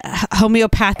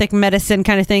homeopathic medicine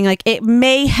kind of thing. Like it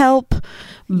may help,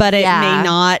 but it may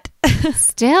not.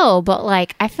 Still, but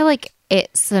like I feel like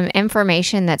it's some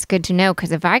information that's good to know,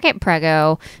 because if I get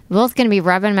preggo, Will's going to be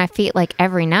rubbing my feet like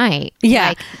every night.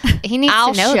 Yeah. Like, he needs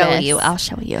to know this. I'll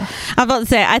show you. I'm about to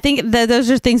say, I think that those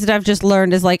are things that I've just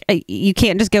learned is like, you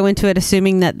can't just go into it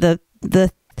assuming that the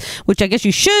which I guess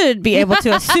you should be able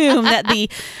to assume that the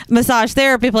massage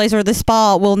therapy place or the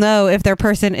spa will know if their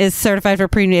person is certified for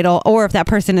prenatal or if that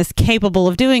person is capable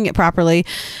of doing it properly.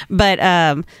 But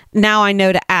now I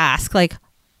know to ask, like,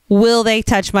 will they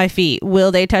touch my feet?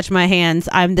 Will they touch my hands?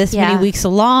 I'm this many weeks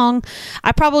along.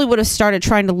 I probably would have started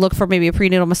trying to look for maybe a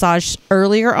prenatal massage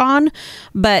earlier on.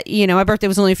 But, my birthday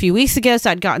was only a few weeks ago, so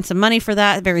I'd gotten some money for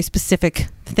that very specific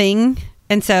thing.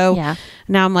 And so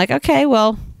now I'm like, okay,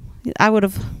 well, I would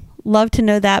have loved to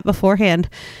know that beforehand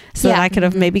so that I could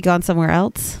have maybe gone somewhere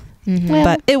else.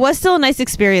 But it was still a nice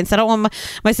experience. I don't want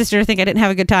my sister to think I didn't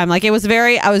have a good time. Like I was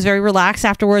very relaxed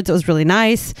afterwards. It was really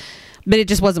nice, but it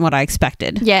just wasn't what I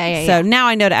expected. So now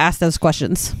I know to ask those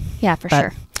questions. Yeah, for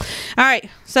sure. All right.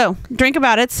 So drink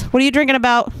about it. What are you drinking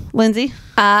about, Lindsay?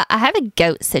 I have a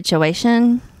goat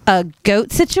situation. A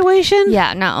goat situation?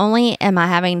 Yeah, not only am I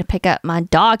having to pick up my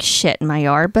dog shit in my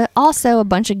yard, but also a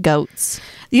bunch of goats.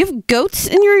 You have goats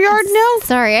in your yard now?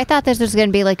 Sorry, I thought this was going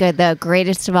to be like the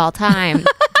greatest of all time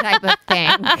type of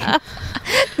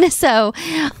thing. So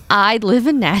I live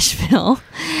in Nashville,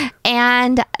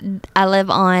 and I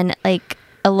live on like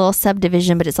a little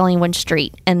subdivision, but it's only one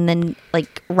street. And then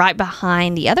like right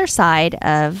behind the other side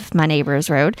of my neighbor's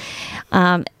road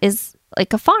is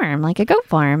like a farm, like a goat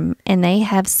farm. And they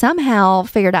have somehow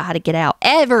figured out how to get out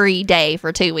every day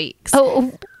for 2 weeks.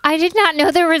 Oh, I did not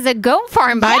know there was a goat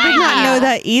farm. I did not know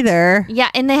that either. Yeah,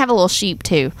 and they have a little sheep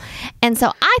too. And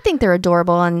so I think they're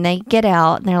adorable, and they get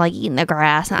out and they're like eating the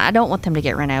grass. And I don't want them to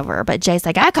get run over. But Jay's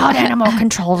like, I called animal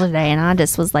control today. And I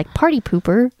just was like, party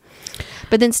pooper.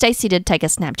 But then Stacy did take a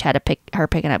Snapchat of her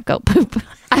picking up goat poop.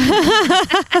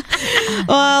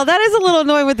 Well, that is a little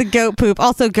annoying with the goat poop.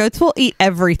 Also, goats will eat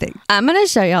everything. I'm going to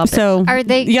show y'all. So Are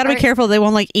they? You got to be careful. They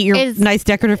won't like eat your nice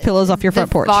decorative pillows off your front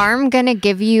porch. The farm gonna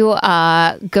give you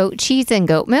goat cheese and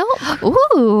goat milk?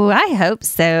 Ooh, I hope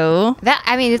so.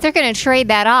 If they're gonna trade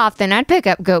that off, then I'd pick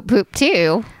up goat poop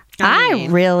too. I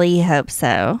really hope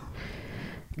so.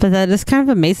 But that is kind of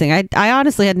amazing. I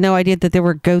honestly had no idea that there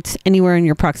were goats anywhere in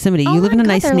your proximity. You live in a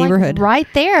nice neighborhood. Like right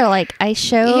there. Like I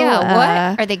show. Yeah,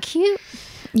 what? Are they cute?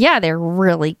 Yeah, they're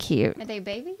really cute. Are they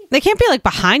babies? They can't be like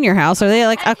behind your house. Are they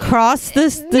like across the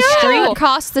street?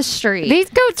 Across the street. These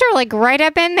goats are like right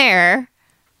up in there.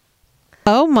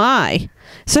 Oh my.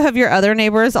 So have your other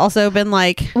neighbors also been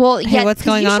like, well, hey, yeah, what's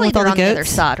going on with all the goats? On the other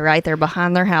side, right? They're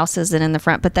behind their houses and in the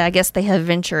front, but I guess they have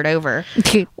ventured over.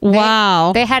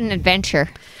 Wow. They had an adventure.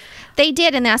 They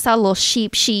did, and I saw little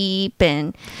sheep,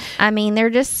 and I mean, they're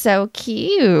just so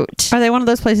cute. Are they one of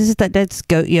those places that does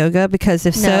goat yoga? Because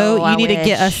if so, you need to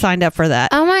get us signed up for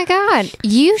that. Oh my God.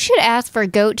 You should ask for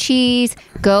goat cheese,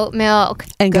 goat milk,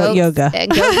 and goat yoga.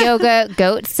 Goat yoga,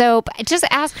 goat soap. Just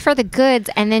ask for the goods,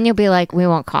 and then you'll be like, we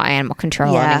won't call animal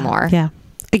control anymore. Yeah.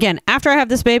 Again, after I have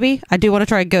this baby, I do want to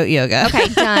try goat yoga. Okay,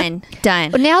 done.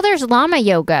 Now there's llama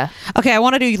yoga. Okay, I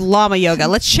want to do llama yoga.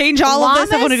 Let's change all of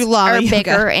this. I want to do llama yoga. Llamas are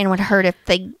bigger and would hurt if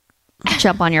they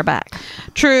jump on your back.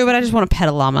 True, but I just want to pet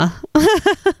a llama.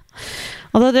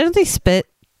 Although, don't they spit?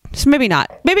 So maybe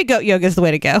not. Maybe goat yoga is the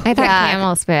way to go. I thought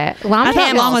camel spit. I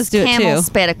thought llamas do it too. Camel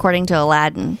spit, according to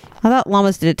Aladdin. I thought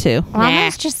llamas did it too.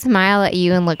 Llamas just smile at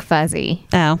you and look fuzzy.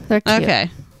 Oh, they're cute.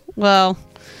 Okay. Well,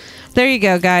 there you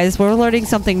go, guys. We're learning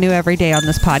something new every day on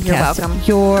this podcast.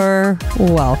 You're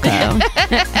welcome.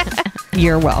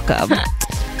 You're welcome.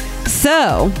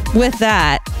 So, with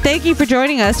that, thank you for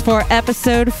joining us for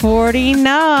episode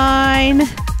 49.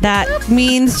 That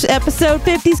means episode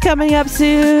 50 is coming up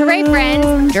soon. Hooray,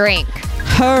 friends. Drink.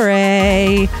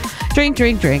 Hooray. Drink,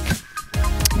 drink, drink.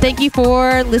 Thank you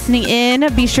for listening in.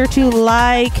 Be sure to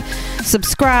like,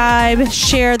 subscribe,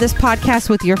 share this podcast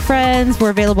with your friends.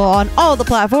 We're available on all the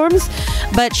platforms,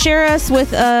 but share us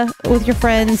with your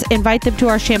friends. Invite them to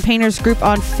our Champagners group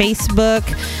on Facebook.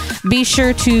 Be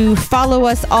sure to follow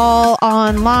us all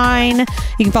online.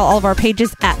 You can follow all of our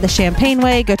pages at The Champagne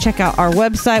Way. Go check out our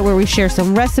website where we share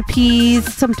some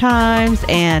recipes sometimes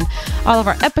and all of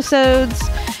our episodes.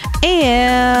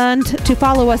 And to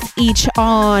follow us each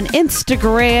on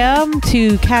Instagram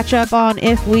to catch up on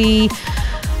if we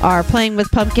are playing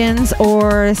with pumpkins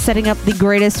or setting up the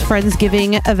greatest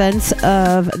Friendsgiving events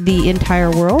of the entire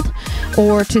world,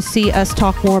 or to see us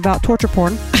talk more about torture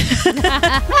porn.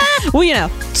 Well,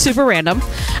 super random.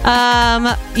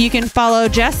 You can follow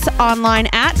Jess online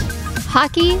at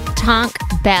Hockey Tonk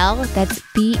Bell. That's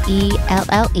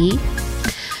BELLE.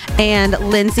 And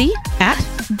Lindsay at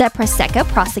The Prosecco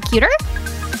Prosecutor.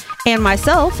 And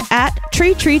myself at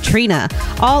Trina,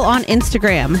 all on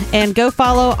Instagram. And go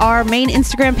follow our main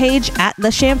Instagram page at The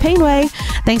Champagne Way.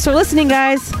 Thanks for listening,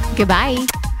 guys. Goodbye.